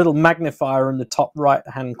 which is the little magnifier in the top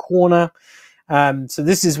right-hand corner. So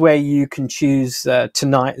this is where you can choose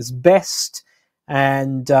tonight as best,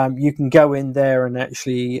 and you can go in there and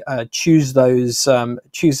actually choose those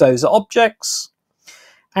objects.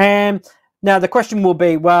 And now the question will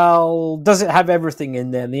be, well, does it have everything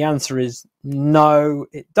in there? And the answer is no,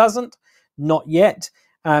 it doesn't, not yet.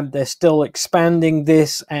 They're still expanding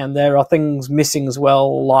this, and there are things missing as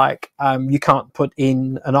well, like you can't put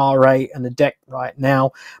in an RA and a deck right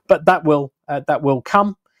now, but that will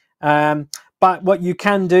come. But what you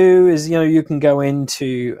can do is, you can go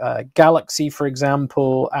into Galaxy, for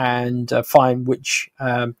example, and find which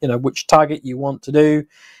target you want to do.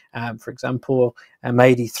 For example,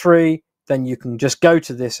 M83. Then you can just go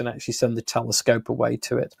to this and actually send the telescope away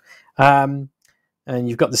to it. And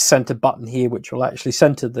you've got the center button here, which will actually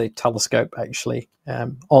center the telescope actually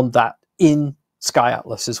on that in Sky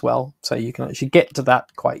Atlas as well. So you can actually get to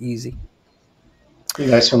that quite easy.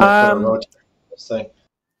 Pretty nice one to rotate this thing.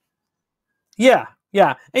 Yeah.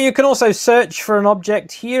 And you can also search for an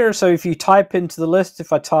object here. So if you type into the list,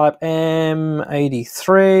 if I type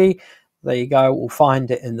M83, there you go, we'll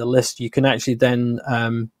find it in the list. You can actually then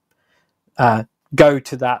go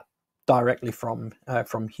to that directly from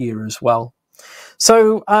here as well.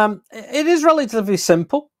 So it is relatively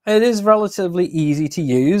simple. It is relatively easy to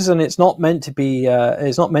use, and it's not meant to be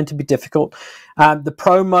difficult. The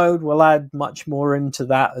Pro mode will add much more into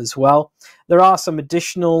that as well. There are some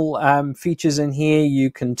additional features in here.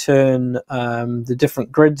 You can turn the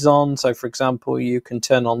different grids on. So, for example, you can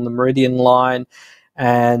turn on the meridian line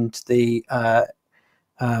and the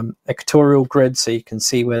equatorial grid, so you can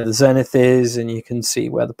see where the zenith is, and you can see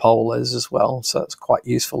where the pole is as well. So it's quite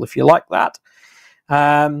useful if you like that.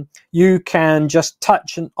 You can just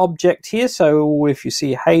touch an object here. So if you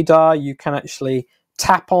see Hadar, you can actually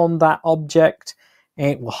tap on that object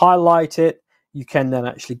and it will highlight it. You can then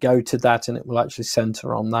actually go to that and it will actually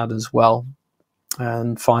center on that as well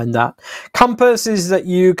and find that. Compass is that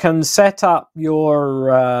you can set up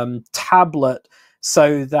your tablet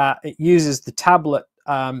so that it uses the tablet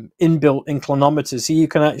inbuilt inclinometer. So you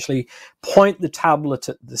can actually point the tablet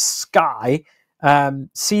at the sky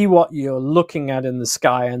see what you're looking at in the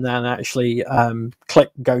sky, and then actually click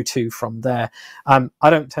go to from there. I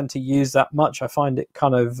don't tend to use that much. I find it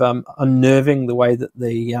kind of unnerving the way that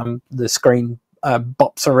the screen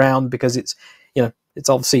bops around, because it's, you know, it's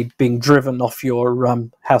obviously being driven off your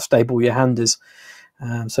how stable your hand is.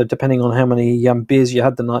 So depending on how many beers you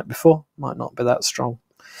had the night before, might not be that strong.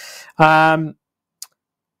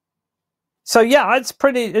 So yeah, it's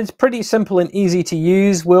pretty simple and easy to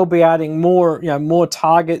use. We'll be adding more, you know, more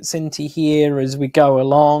targets into here as we go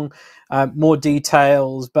along, more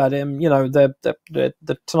details. But you know,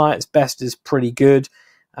 the tonight's best is pretty good.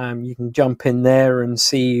 You can jump in there and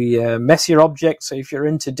see messier objects. So if you're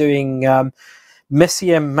into doing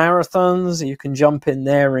messier marathons, you can jump in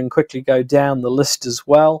there and quickly go down the list as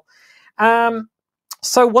well.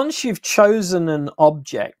 So once you've chosen an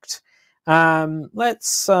object,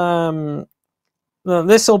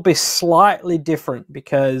 this will be slightly different,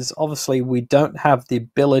 because obviously we don't have the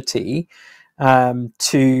ability to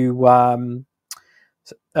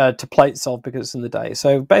plate solve because it's in the day.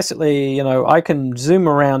 So basically, you know, I can zoom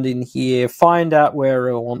around in here, find out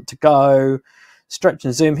where I want to go, stretch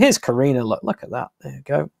and zoom. Here's Karina. Look at that. There you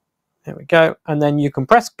go. There we go. And then you can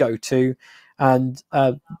press go to, and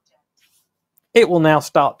it will now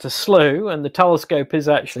start to slew, and the telescope is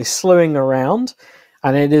actually slewing around,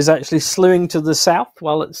 and it is actually slewing to the south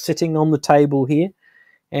while it's sitting on the table here.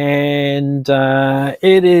 And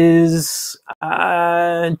it is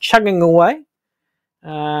chugging away.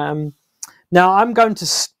 Now I'm going to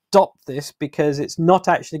stop this because it's not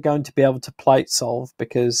actually going to be able to plate solve,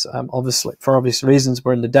 because obviously, for obvious reasons,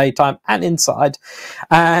 we're in the daytime and inside.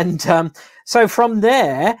 And so from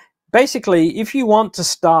there, basically, if you want to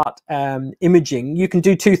start imaging, you can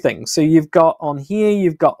do two things. So you've got on here,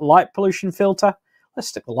 you've got light pollution filter. Let's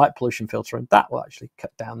stick the light pollution filter in. That will actually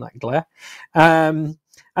cut down that glare.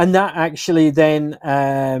 And that actually then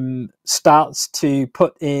starts to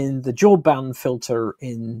put in the dual band filter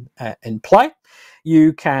in play.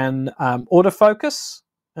 You can autofocus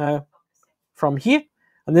from here,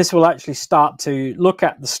 and this will actually start to look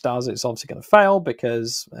at the stars. It's obviously going to fail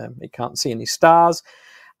because it can't see any stars.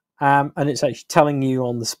 And it's actually telling you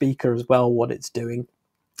on the speaker as well what it's doing.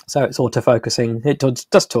 So it's auto-focusing. It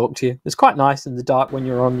does talk to you. It's quite nice in the dark when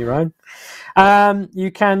you're on your own.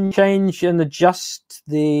 You can change and adjust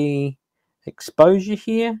the exposure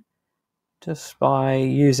here just by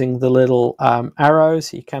using the little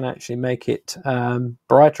arrows. You can actually make it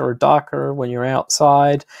brighter or darker when you're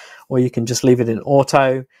outside, or you can just leave it in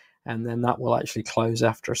auto, and then that will actually close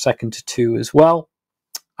after a second or two as well.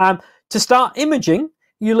 To start imaging,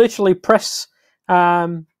 you literally press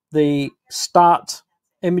the start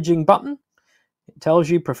imaging button. It tells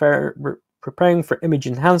you preparing for image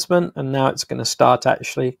enhancement, and now it's going to start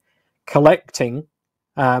actually collecting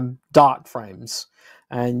dark frames.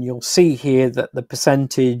 And you'll see here that the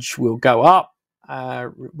percentage will go up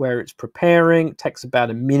where it's preparing. It takes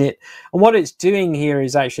about a minute, and what it's doing here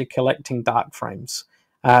is actually collecting dark frames,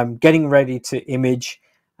 getting ready to image.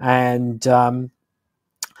 And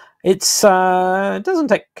it doesn't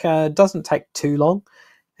take too long,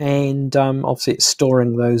 and obviously it's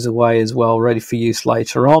storing those away as well, ready for use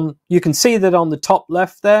later on. You can see that on the top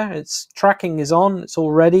left there, its tracking is on. It's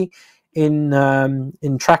already in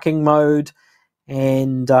tracking mode,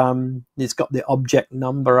 and it's got the object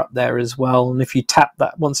number up there as well. And if you tap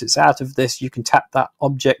that, once it's out of this, you can tap that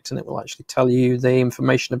object, and it will actually tell you the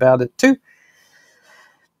information about it too.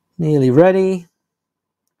 Nearly ready.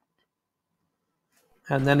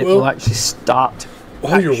 And then it will actually start.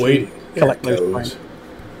 While you're waiting, collect those frames.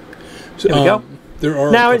 So, there we go. There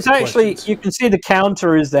are now it's actually questions. You can see the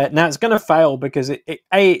counter is there. Now it's going to fail because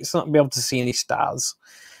it's not going to be able to see any stars.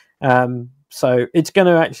 So it's going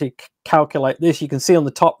to actually calculate this. You can see on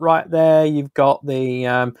the top right there, you've got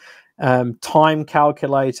the time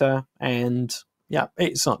calculator, and yeah,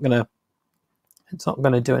 it's not going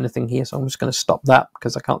to do anything here. So I'm just going to stop that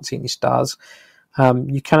because I can't see any stars.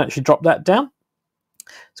 You can actually drop that down.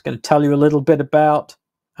 It's going to tell you a little bit about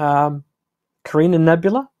Carina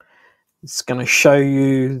Nebula. It's going to show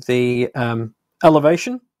you the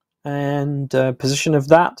elevation and position of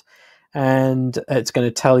that, and it's going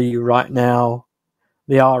to tell you right now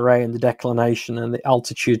the RA and the declination and the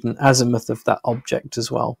altitude and azimuth of that object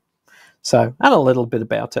as well. So, and a little bit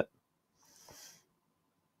about it,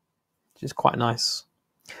 which is quite nice.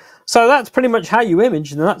 So that's pretty much how you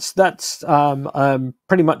image, and that's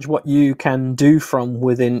pretty much what you can do from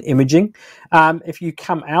within imaging. If you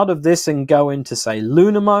come out of this and go into, say,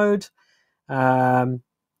 lunar mode,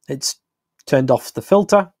 it's turned off the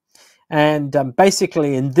filter, And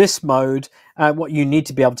basically in this mode, what you need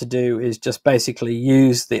to be able to do is just basically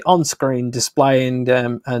use the on-screen display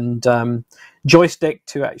and joystick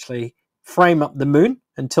to actually frame up the moon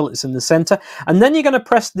until it's in the center. And then you're going to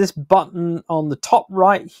press this button on the top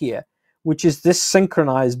right here, which is this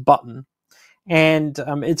synchronize button. And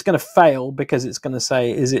it's going to fail because it's going to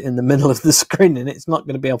say, is it in the middle of the screen? And it's not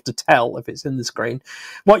going to be able to tell if it's in the screen.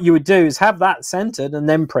 What you would do is have that centered and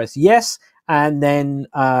then press yes. And then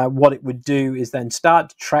what it would do is then start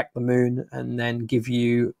to track the moon and then give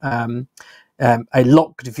you a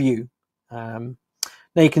locked view.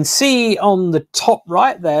 Now you can see on the top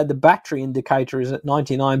right there, the battery indicator is at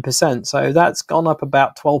 99%. So that's gone up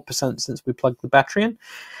about 12% since we plugged the battery in.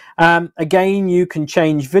 Again, you can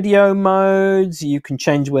change video modes. You can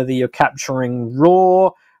change whether you're capturing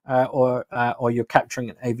RAW or you're capturing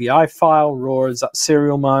an AVI file. RAW is that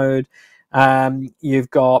serial mode. You've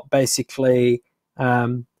got basically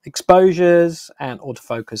exposures and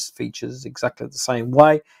autofocus features exactly the same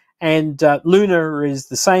way. And Lunar is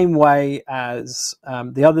the same way as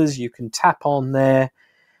the others. You can tap on there.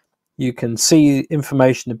 You can see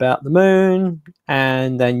information about the moon,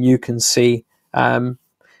 and then you can see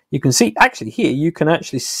actually here you can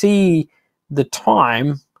actually see the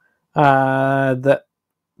time that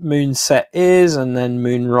moon set is, and then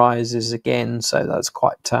moon rises again. So that's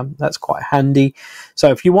quite handy.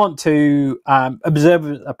 So if you want to observe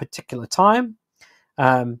a particular time,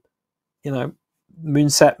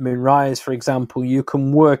 moon set, moon rise, for example, you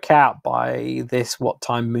can work out by this what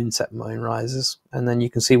time moon set, moon rises, and then you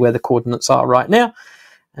can see where the coordinates are right now.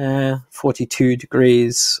 42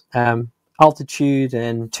 degrees altitude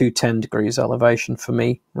and 210 degrees elevation for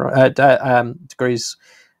me, degrees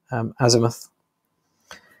azimuth.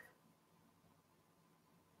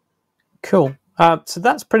 Cool. So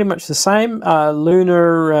that's pretty much the same.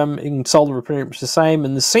 Lunar and solar are pretty much the same,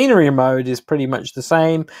 and the scenery mode is pretty much the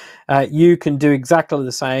same. You can do exactly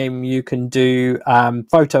the same. You can do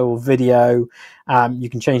photo or video. You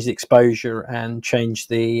can change the exposure and change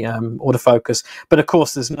the autofocus. But of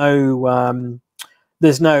course, there's no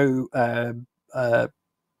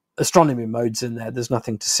astronomy modes in there. There's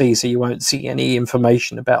nothing to see, so you won't see any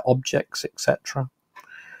information about objects, etc.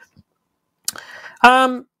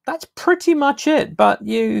 That's pretty much it, but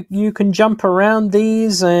you can jump around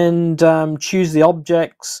these and choose the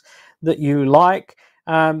objects that you like.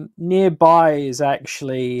 Nearby is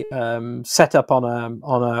actually set up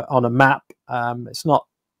on a map. It's not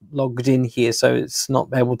logged in here, so it's not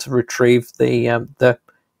able to retrieve the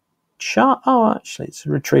chart. Oh, actually, it's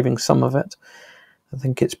retrieving some of it. I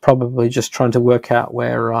think it's probably just trying to work out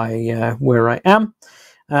where I am.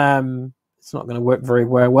 It's not going to work very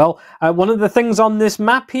well. One of the things on this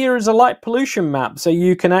map here is a light pollution map, so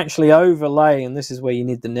you can actually overlay, and this is where you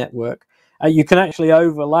need the network. You can actually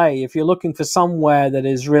overlay if you're looking for somewhere that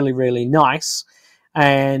is really, really nice.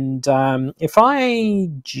 And if I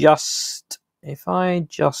just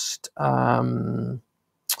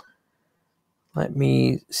let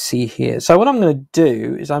me see here. So what I'm going to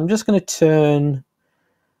do is I'm just going to turn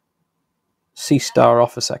SeeStar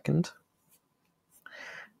off a second.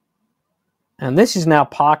 And this is now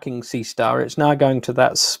parking SeeStar. It's now going to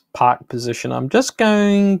that park position. I'm just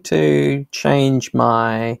going to change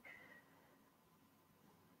my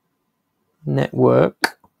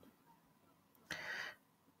network.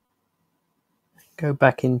 Go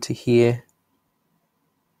back into here.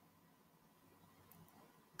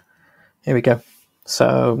 Here we go.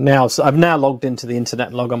 So I've now logged into the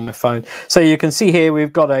internet log on my phone. So you can see here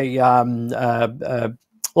we've got a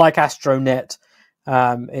like AstroNet.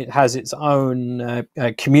 It has its own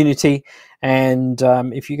community, and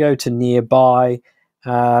if you go to nearby,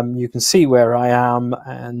 you can see where I am,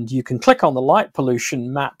 and you can click on the light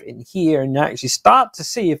pollution map in here and actually start to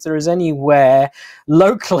see if there is anywhere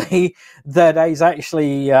locally that is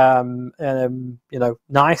actually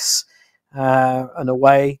nice and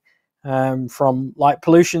away from light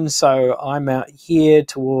pollution. So I'm out here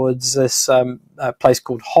towards this place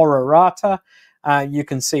called Hororata. You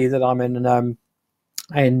can see that I'm in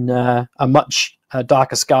a much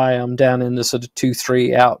darker sky. I'm down in the sort of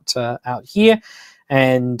 2-3 out here,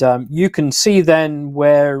 and you can see then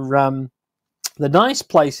where the nice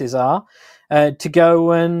places are to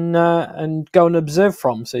go and observe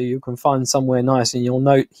from. So you can find somewhere nice, and you'll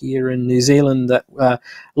note here in New Zealand that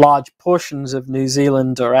large portions of New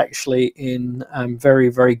Zealand are actually in very,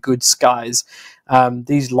 very good skies.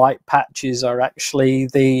 These light patches are actually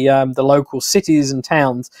the local cities and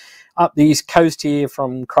towns up the east coast here,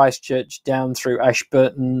 from Christchurch down through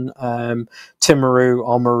Ashburton, Timaru,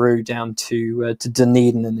 Oamaru, down to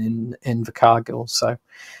Dunedin and Invercargill. So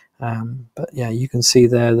But yeah, you can see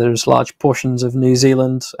there's large portions of New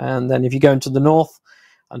Zealand. And then if you go into the north,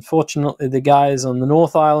 unfortunately, the guys on the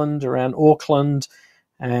North Island around Auckland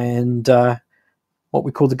and what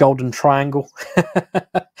we call the Golden Triangle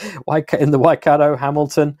in the Waikato,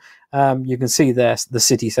 Hamilton, you can see there the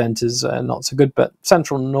city centres are not so good, but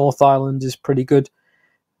Central North Island is pretty good.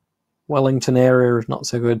 Wellington area is not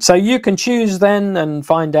so good. So you can choose then and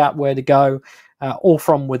find out where to go, all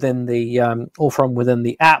from within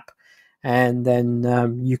the app, and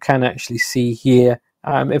then you can actually see here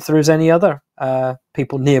if there is any other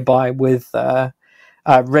people nearby with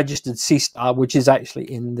registered SeeStar, which is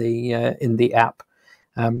actually in the app,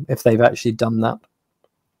 if they've actually done that.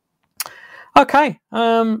 Okay,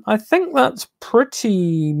 I think that's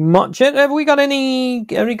pretty much it. Have we got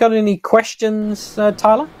any questions,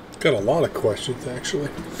 Tyler? Got a lot of questions, actually.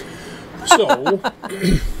 So,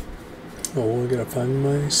 I gotta find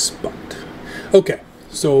my spot. Okay,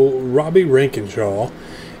 so Robbie Rankenshaw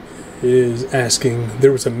is asking,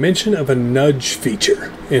 there was a mention of a nudge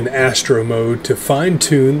feature in Astro mode to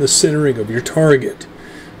fine-tune the centering of your target.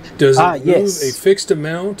 Does it move a fixed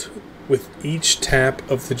amount with each tap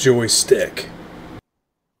of the joystick?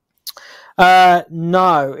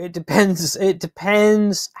 No, it depends. It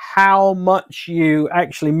depends how much you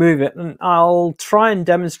actually move it, and I'll try and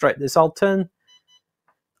demonstrate this. I'll turn.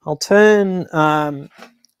 It's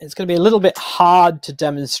going to be a little bit hard to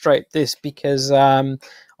demonstrate this because I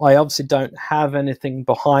obviously don't have anything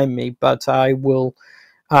behind me, but I will.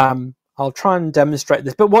 I'll try and demonstrate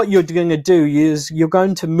this. But what you're going to do is you're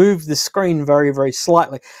going to move the screen very, very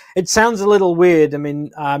slightly. It sounds a little weird. I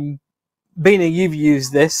mean, Bina, you've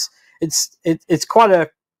used this. It's quite a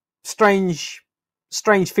strange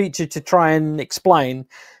feature to try and explain,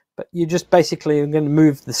 but you just basically are going to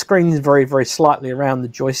move the screen very, very slightly around the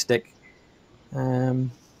joystick.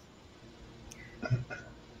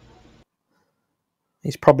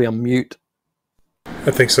 He's probably on mute. I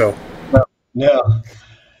think so.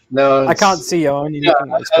 No. I can't see you. I'm only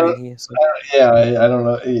looking at the screen here. So. I don't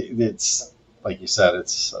know. It's like you said.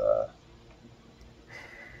 It's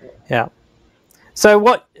yeah. So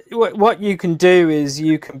what you can do is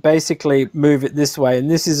you can basically move it this way,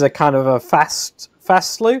 and this is a kind of a fast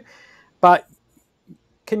slew. But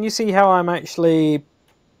can you see how I'm actually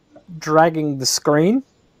dragging the screen?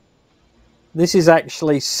 This is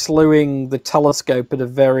actually slewing the telescope at a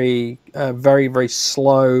very, very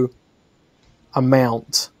slow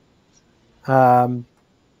amount.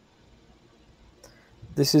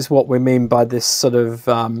 This is what we mean by this sort of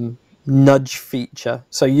nudge feature.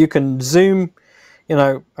 So you can zoom,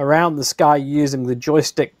 around the sky using the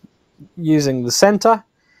joystick, using the center.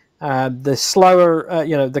 The slower,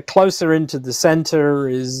 the closer into the center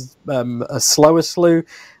is a slower slew.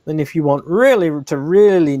 Then if you want to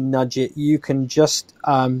really nudge it, you can just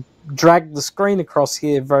drag the screen across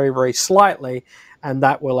here very, very slightly, and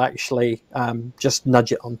that will actually just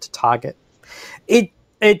nudge it onto target.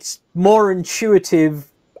 It's more intuitive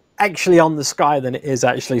actually on the sky than it is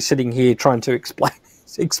actually sitting here trying to explain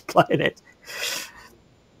it.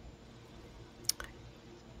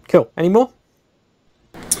 Cool. Any more?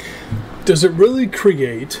 Does it really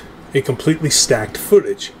create a completely stacked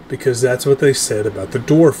footage? Because that's what they said about the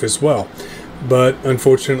dwarf as well. But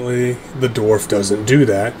unfortunately, the dwarf doesn't do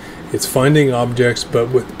that. It's finding objects, but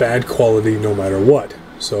with bad quality no matter what.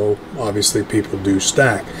 So obviously people do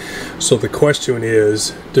stack. So the question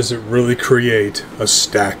is, does it really create a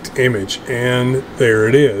stacked image? And there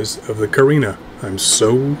it is of the Carina. I'm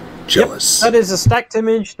so jealous. Yep, that is a stacked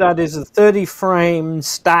image. That is a 30 frame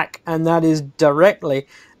stack, and that is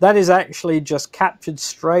actually just captured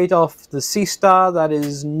straight off the SeeStar. That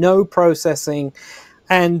is no processing,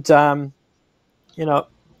 and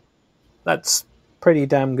that's pretty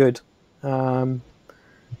damn good.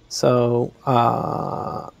 So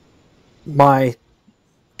my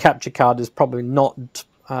capture card is probably not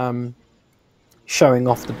showing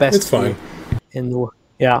off the best. It's fine.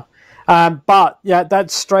 But yeah,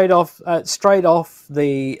 that's straight off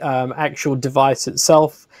the actual device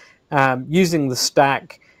itself, using the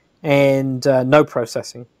stack, and no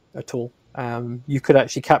processing at all. You could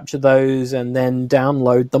actually capture those and then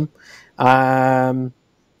download them, and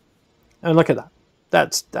look at that.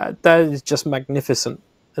 That is just magnificent.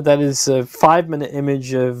 That is a 5-minute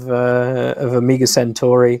image of Omega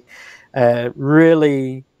Centauri,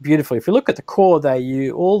 really beautiful. If you look at the core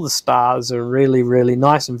there, all the stars are really, really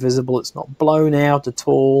nice and visible. It's not blown out at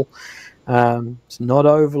all. It's not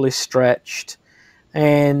overly stretched.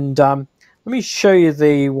 And let me show you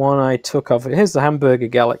the one I took of it. Here's the Hamburger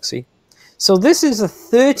Galaxy. So this is a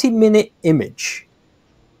 30-minute image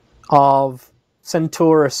of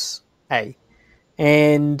Centaurus A.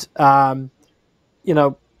 And you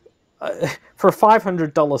know, for a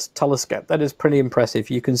 $500 telescope, that is pretty impressive.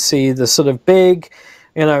 You can see the sort of big,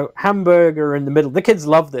 you know, hamburger in the middle. The kids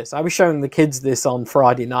love this. I was showing the kids this on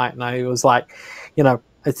Friday night, and I was like, you know,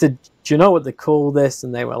 I said, do you know what they call this?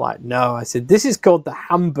 And they were like, no. I said, this is called the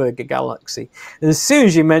Hamburger Galaxy. And as soon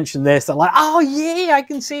as you mention this, they're like, oh, yeah, I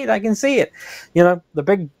can see it. I can see it. You know, the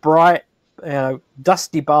big, bright,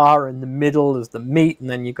 dusty bar in the middle is the meat, and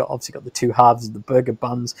then you've got obviously got the two halves of the burger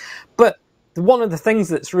buns. But one of the things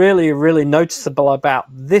that's really, really noticeable about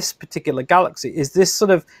this particular galaxy is this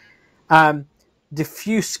sort of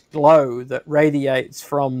diffuse glow that radiates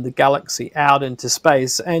from the galaxy out into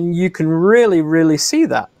space, and you can really, really see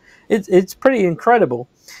that. It's pretty incredible.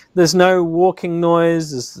 There's no walking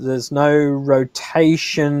noise, there's no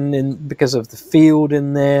rotation because of the field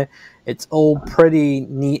in there. It's all pretty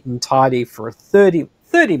neat and tidy for a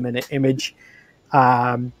 30-minute image.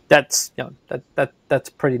 That's, you know, that's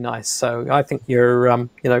pretty nice. So I think you're you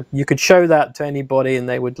know, you could show that to anybody and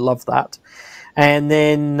they would love that. And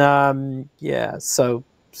then yeah, so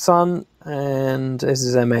Sun, and this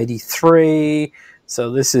is M83.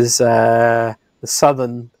 So this is the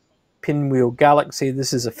southern pinwheel galaxy.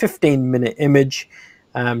 This is a 15-minute image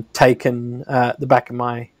taken at the back of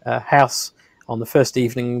my house on the first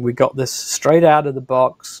evening. We got this straight out of the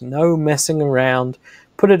box, no messing around.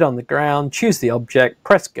 Put it on the ground, choose the object,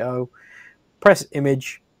 press go, press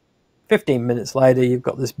image. 15 minutes later, you've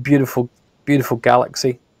got this beautiful, beautiful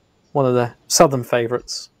galaxy, one of the southern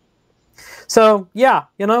favorites. So yeah,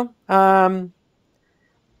 you know,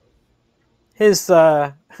 here's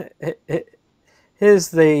the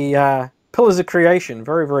Pillars of Creation,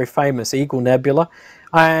 very, very famous Eagle Nebula,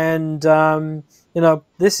 and you know,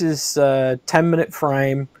 this is a 10-minute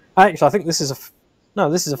frame. Actually, I think this is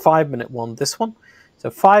this is a 5-minute one. This one. So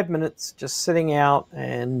 5 minutes just sitting out,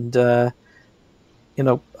 and you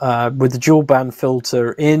know, with the dual band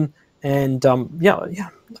filter in, and yeah,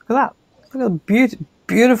 look at that. Look at the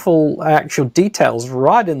beautiful actual details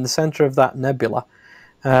right in the center of that nebula.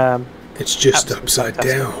 It's just upside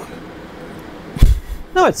down.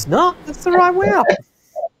 No, it's not. It's the right way up.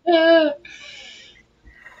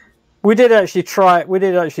 We did actually try.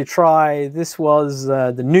 This was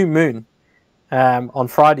the new moon. On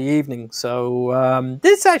Friday evening, so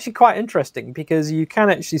this is actually quite interesting because you can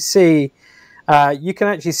actually see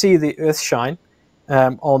the Earth shine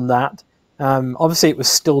on that. Obviously, it was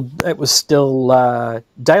still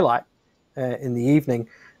daylight in the evening,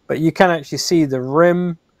 but you can actually see the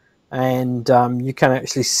rim, and you can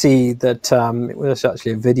actually see that it was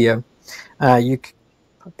actually a video. You can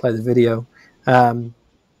play the video.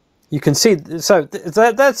 You can see. So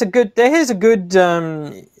that's a good. Here's a good.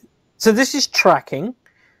 So this is tracking.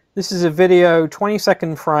 This is a video,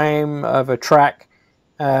 20-second frame of a track.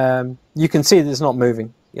 You can see that it's not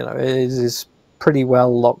moving. You know, it is pretty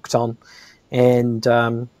well locked on. And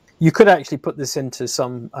you could actually put this into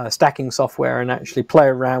some stacking software and actually play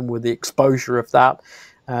around with the exposure of that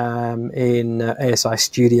in ASI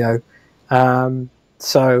Studio.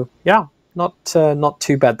 So yeah, not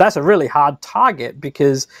too bad. That's a really hard target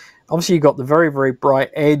because obviously you've got the very, very bright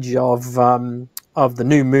edge of the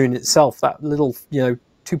new moon itself, that little, you know,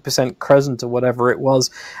 2% crescent or whatever it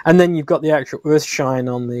was, and then you've got the actual Earth shine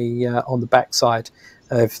on the backside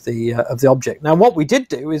of the object. Now, what we did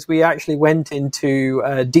do is we actually went into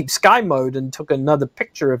deep sky mode and took another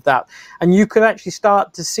picture of that, and you could actually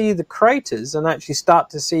start to see the craters and actually start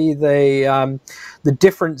to see the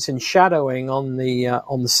difference in shadowing on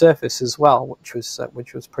the surface as well,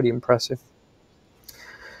 which was pretty impressive.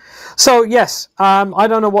 So yes, I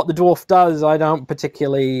don't know what the dwarf does. I don't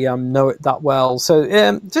particularly know it that well. So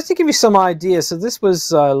just to give you some idea, so this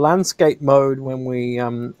was landscape mode when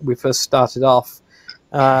we first started off.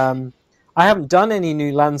 I haven't done any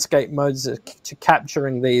new landscape modes to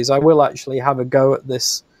capturing these. I will actually have a go at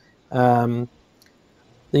this.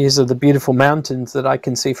 These are the beautiful mountains that I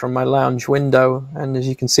can see from my lounge window, and as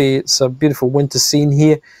you can see, it's a beautiful winter scene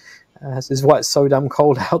here. This is why it's so damn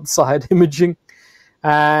cold outside imaging.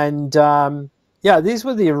 And yeah, these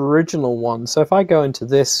were the original ones. So if I go into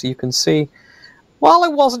this, you can see, while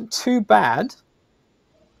it wasn't too bad,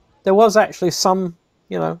 there was actually some,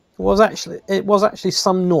 you know, it was actually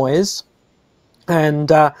some noise, and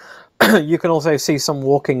you can also see some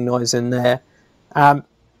walking noise in there. If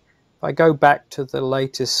I go back to the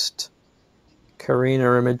latest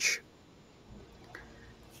Carina image,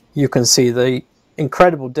 you can see the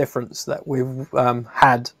incredible difference that we've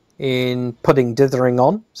had in putting dithering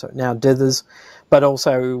on, so it now dithers, but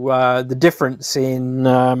also the difference in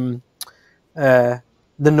the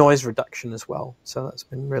noise reduction as well. So that's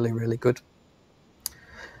been really, really good.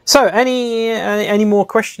 So, any more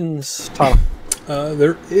questions, Tyler?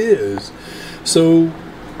 There is. So,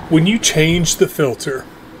 when you change the filter,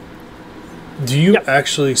 do you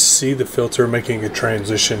actually see the filter making a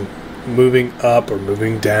transition, moving up or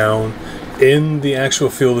moving down in the actual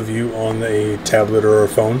field of view on a tablet or a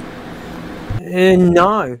phone?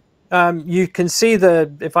 No. You can see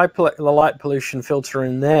if I put the light pollution filter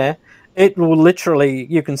in there, it will literally,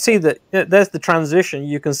 you can see that there's the transition.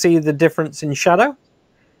 You can see the difference in shadow.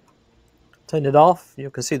 Turn it off. You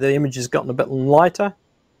can see the image has gotten a bit lighter.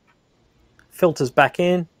 Filters back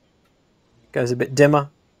in. Goes a bit dimmer.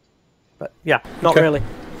 But yeah, not really.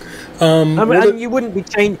 And you wouldn't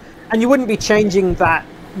be changing that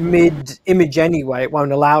mid-image anyway. It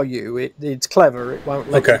won't allow you. It's clever. It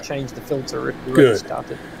won't let you change the filter if you already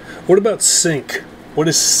started. What about sync? What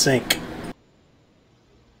is sync?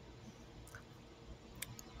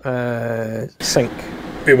 Sync.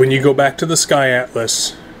 When you go back to the Sky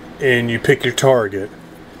Atlas and you pick your target,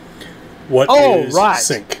 what is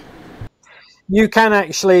sync? You can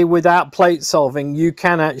actually, without plate solving, you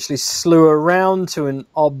can actually slew around to an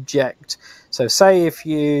object. So say if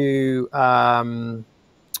you,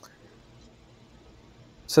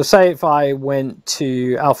 say if I went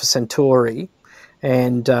to Alpha Centauri,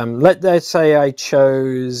 and let's say I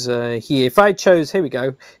chose here. If I chose, here we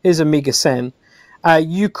go, here's a Megacen.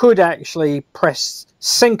 You could actually press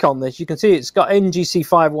sync on this. You can see it's got NGC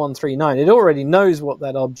 5139. It already knows what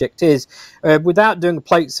that object is. Without doing a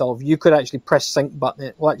plate solve, you could actually press sync button.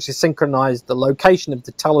 It will actually synchronize the location of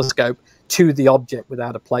the telescope to the object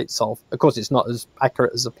without a plate solve. Of course, it's not as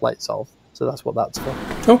accurate as a plate solve. So that's what that's for.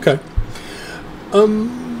 Okay.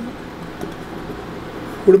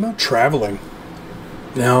 What about traveling?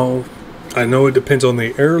 Now, I know it depends on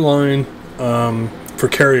the airline for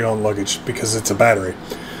carry-on luggage because it's a battery.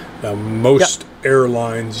 Now, most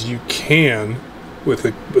airlines you can,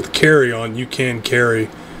 with carry-on, you can carry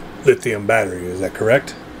lithium battery. Is that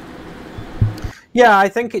correct? Yeah, I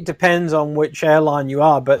think it depends on which airline you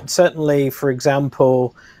are, but certainly, for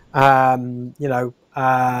example, I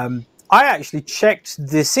actually checked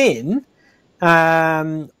this in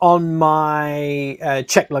on my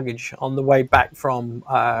check luggage on the way back from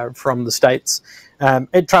the States.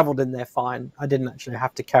 It traveled in there fine. I didn't actually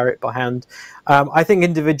have to carry it by hand. I think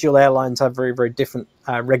individual airlines have very, very different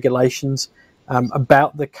regulations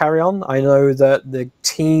about the carry-on. I know that the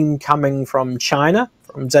team coming from China,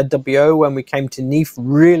 from ZWO, when we came to NEAF,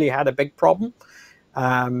 really had a big problem.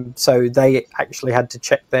 So they actually had to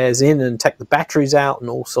check theirs in and take the batteries out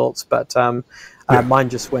and all sorts, but mine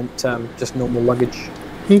just went just normal luggage.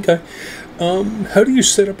 Okay. How do you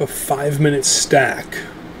set up a 5-minute stack?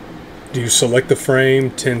 Do you select the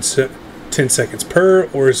frame 10 seconds per,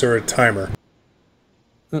 or is there a timer?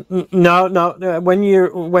 No.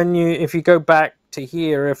 If you go back to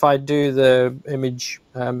here, if I do the image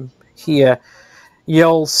here,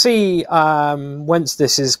 you'll see once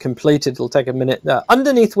this is completed, it'll take a minute.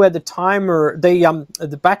 Underneath where the timer,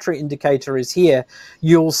 the battery indicator is here,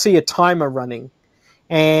 you'll see a timer running,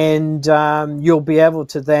 and you'll be able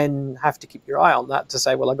to then have to keep your eye on that to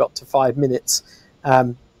say, well, I got to 5 minutes.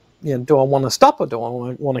 Do I want to stop or do I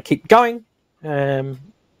want to keep going? And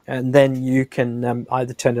then you can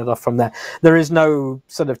either turn it off from there. There is no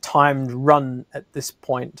sort of timed run at this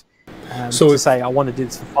point. To say I want to do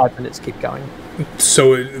this for 5 minutes, keep going.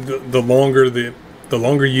 So the longer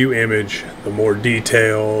you image, the more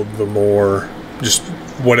detailed, the more just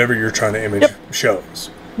whatever you're trying to image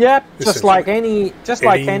shows. Yeah, just like any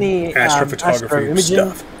astrophotography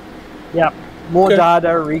stuff. Yeah, more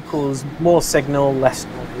data equals more signal, less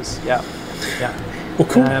noise. Yeah. Well,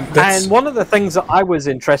 cool. And one of the things that I was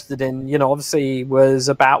interested in, obviously, was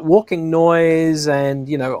about walking noise, and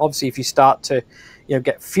obviously, if you start to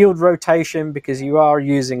get field rotation because you are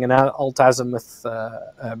using an alt-azimuth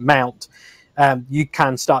mount, you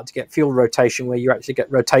can start to get field rotation where you actually get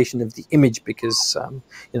rotation of the image because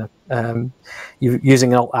you're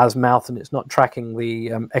using an alt-azimuth and it's not tracking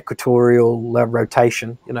the equatorial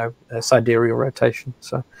rotation, sidereal rotation.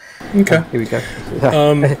 So here we go.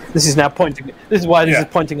 This is now pointing. This is why this is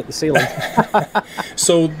pointing at the ceiling.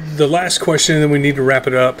 So the last question, and then we need to wrap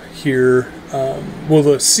it up here. Will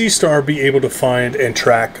the SeeStar be able to find and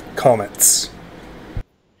track comets?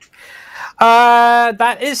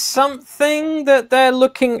 That is something that they're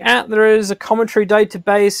looking at. There is a cometary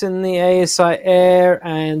database in the ASI Air,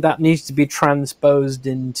 and that needs to be transposed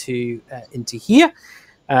into here.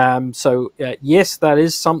 So yes, that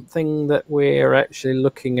is something that we're actually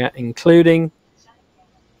looking at including.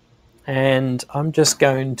 And I'm just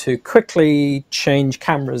going to quickly change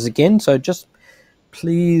cameras again. So just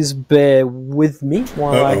please bear with me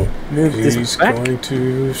while I move this back. He's going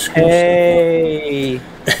to screw Hey.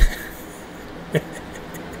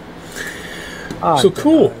 So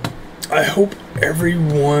cool. I hope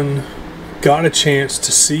everyone got a chance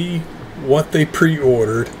to see what they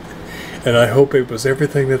pre-ordered, and I hope it was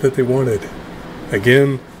everything that they wanted.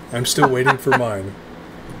 Again, I'm still waiting for mine.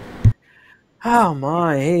 Oh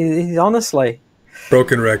my, he's honestly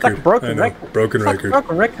broken record. Like broken record. Broken record.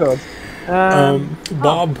 Broken record.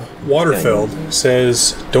 Bob Waterfeld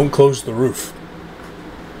says, "Don't close the roof."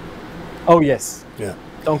 Oh yes. Yeah.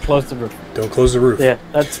 Don't close the roof. Don't close the roof. Yeah,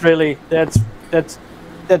 that's really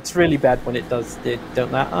bad when it does.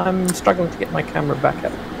 Don't that? I'm struggling to get my camera back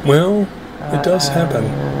up. Well, it does happen.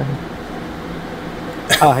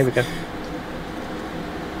 Oh, here we go.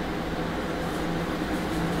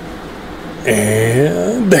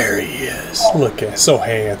 And there he is. Look at, so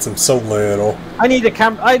handsome, so little. I need a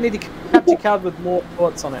capture card with more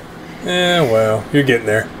thoughts on it. Well, you're getting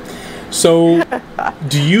there. So,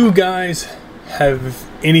 do you guys have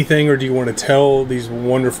anything, or do you want to tell these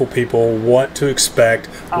wonderful people what to expect,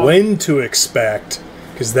 when to expect?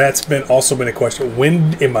 Because that's also been a question.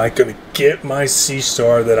 When am I going to get my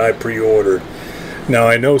SeeStar that I pre-ordered? Now,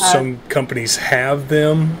 I know some companies have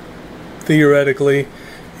them, theoretically,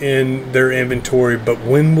 in their inventory, but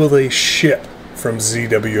when will they ship from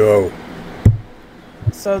ZWO?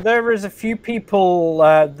 So there is a few people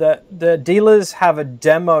that the dealers have a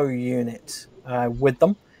demo unit with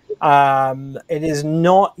them. It is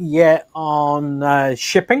not yet on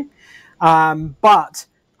shipping, but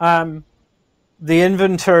the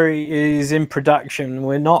inventory is in production.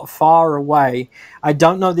 We're not far away. I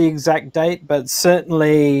don't know the exact date, but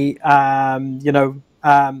certainly,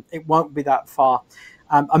 it won't be that far.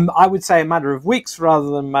 I would say a matter of weeks rather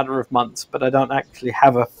than a matter of months, but I don't actually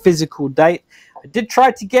have a physical date. I did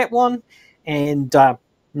try to get one, and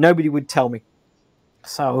nobody would tell me.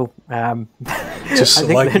 So I think they're just a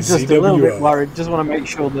little bit worried. Just want to make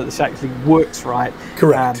sure that this actually works right.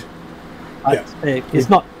 Correct. It's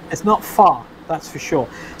not far, that's for sure.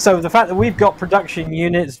 So the fact that we've got production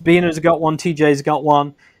units, Bina's got one, TJ's got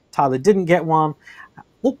one, Tyler didn't get one.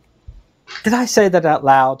 Oh, did I say that out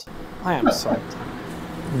loud? I am sorry.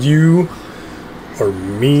 You are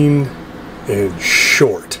mean and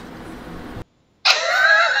short.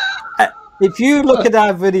 If you look at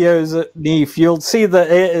our videos at NEAF, you'll see that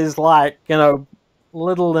it is like,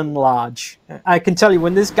 little and large. I can tell you,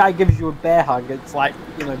 when this guy gives you a bear hug, it's like,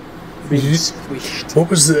 being squished. What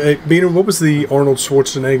was the Arnold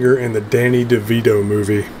Schwarzenegger and the Danny DeVito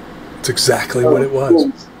movie? It's exactly what it was.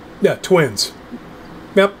 Twins. Yeah, twins.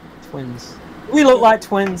 Yep. Twins. We look like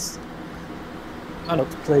twins. I don't,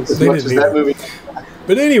 please. As much as that movie.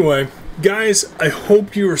 But anyway, guys, I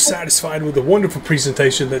hope you are satisfied with the wonderful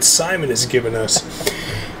presentation that Simon has given us.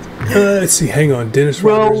 Let's see, hang on, Dennis.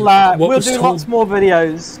 We'll do lots more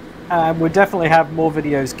videos. We'll definitely have more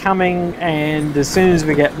videos coming, and as soon as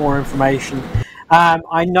we get more information.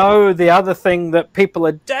 I know the other thing that people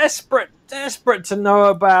are desperate to know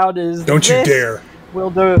about is Don't you dare. We'll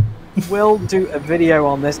do a video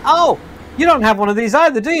on this. Oh, you don't have one of these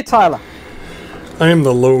either, do you, Tyler? I am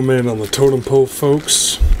the low man on the totem pole,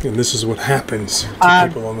 folks, and this is what happens to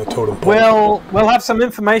people on the totem pole. We'll have some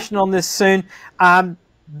information on this soon.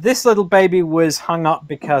 This little baby was hung up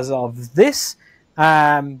because of this,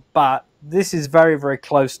 but this is very, very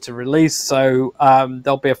close to release, so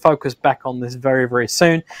there'll be a focus back on this very, very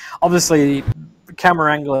soon. Obviously,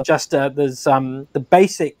 camera angle adjuster, there's the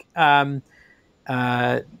basic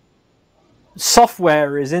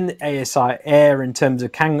software is in ASI Air in terms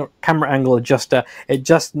of camera angle adjuster. It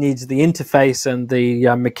just needs the interface and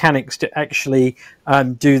the mechanics to actually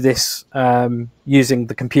do this using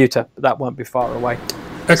the computer. But that won't be far away.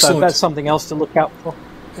 Excellent. So that's something else to look out for.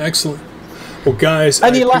 Excellent. Well, guys,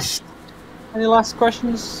 any last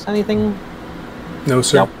questions? Anything? No,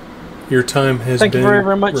 sir. Yep. Your time has been Thank you very,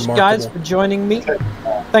 very much, remarkable. guys, for joining me.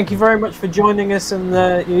 Thank you very much for joining us in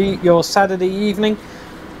your Saturday evening.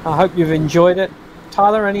 I hope you've enjoyed it.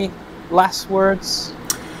 Tyler, any last words?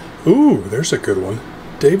 Ooh, there's a good one.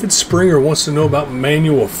 David Springer wants to know about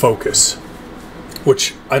manual focus,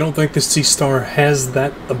 which I don't think the SeeStar has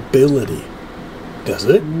that ability. Does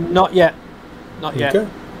it? Not yet. Not yet. Okay.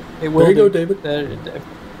 It will. There you go, David.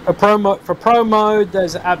 For pro mode,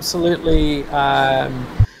 there's absolutely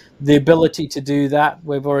the ability to do that.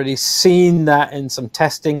 We've already seen that in some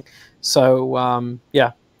testing. So,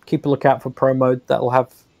 yeah, keep a lookout for pro mode. That'll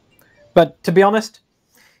have... But to be honest,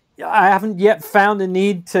 I haven't yet found a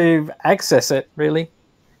need to access it, really.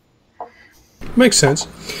 Makes sense.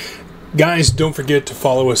 Guys, don't forget to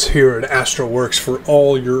follow us here at Astroworkz for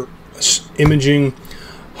all your imaging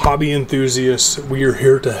hobby enthusiasts. We are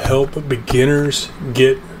here to help beginners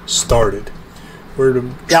get started. We're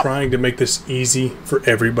trying to make this easy for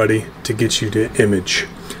everybody to get you to image.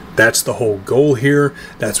 That's the whole goal here.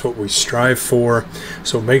 That's what we strive for.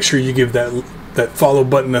 So make sure you give that follow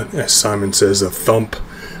button, as Simon says, a thump.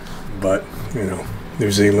 But, you know,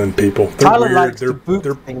 New Zealand people, they're weird.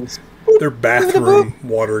 Their bathroom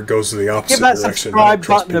water goes to the opposite direction. Give that subscribe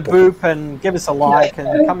button a boop and give us a like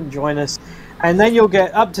and come and join us. And then you'll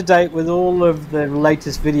get up to date with all of the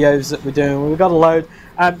latest videos that we're doing. We've got a load.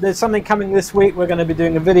 There's something coming this week. We're going to be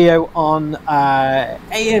doing a video on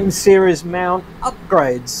AM series mount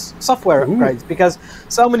upgrades, software upgrades, because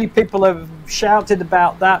so many people have shouted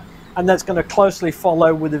about that, and that's going to closely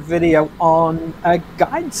follow with a video on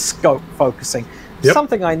guide scope focusing. Yep.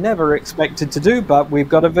 Something I never expected to do, but we've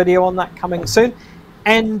got a video on that coming soon.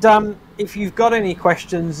 And if you've got any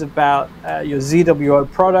questions about your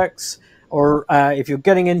ZWO products, or if you're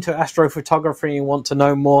getting into astrophotography and you want to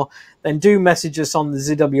know more, then do message us on the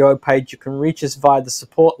ZWO page. You can reach us via the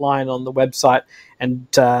support line on the website, and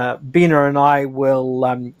Bina and I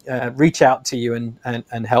will reach out to you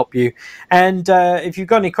and help you. And if you've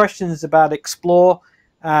got any questions about Explore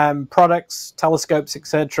products, telescopes,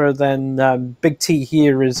 etc., then Big T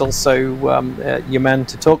here is also your man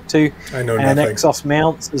to talk to. I know and nothing. Exos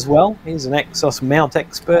mounts as well. He's an Exos mount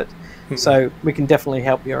expert. So we can definitely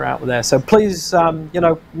help you out with there. So please,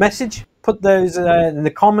 message, put those in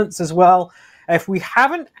the comments as well. If we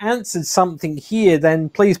haven't answered something here, then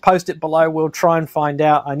please post it below. We'll try and find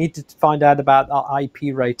out. I need to find out about our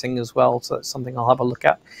IP rating as well. So it's something I'll have a look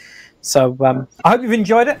at. So I hope you've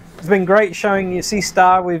enjoyed it. It's been great showing you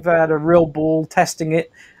SeeStar. We've had a real ball testing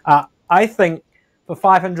it. I think for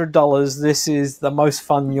 $500, this is the most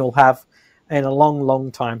fun you'll have in a long,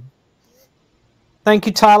 long time. Thank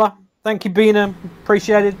you, Tyler. Thank you, Bina.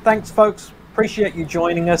 Appreciate it. Thanks, folks. Appreciate you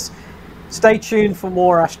joining us. Stay tuned for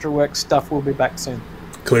more Astroworkz stuff. We'll be back soon.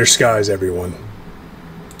 Clear skies, everyone.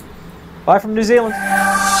 Bye from New Zealand.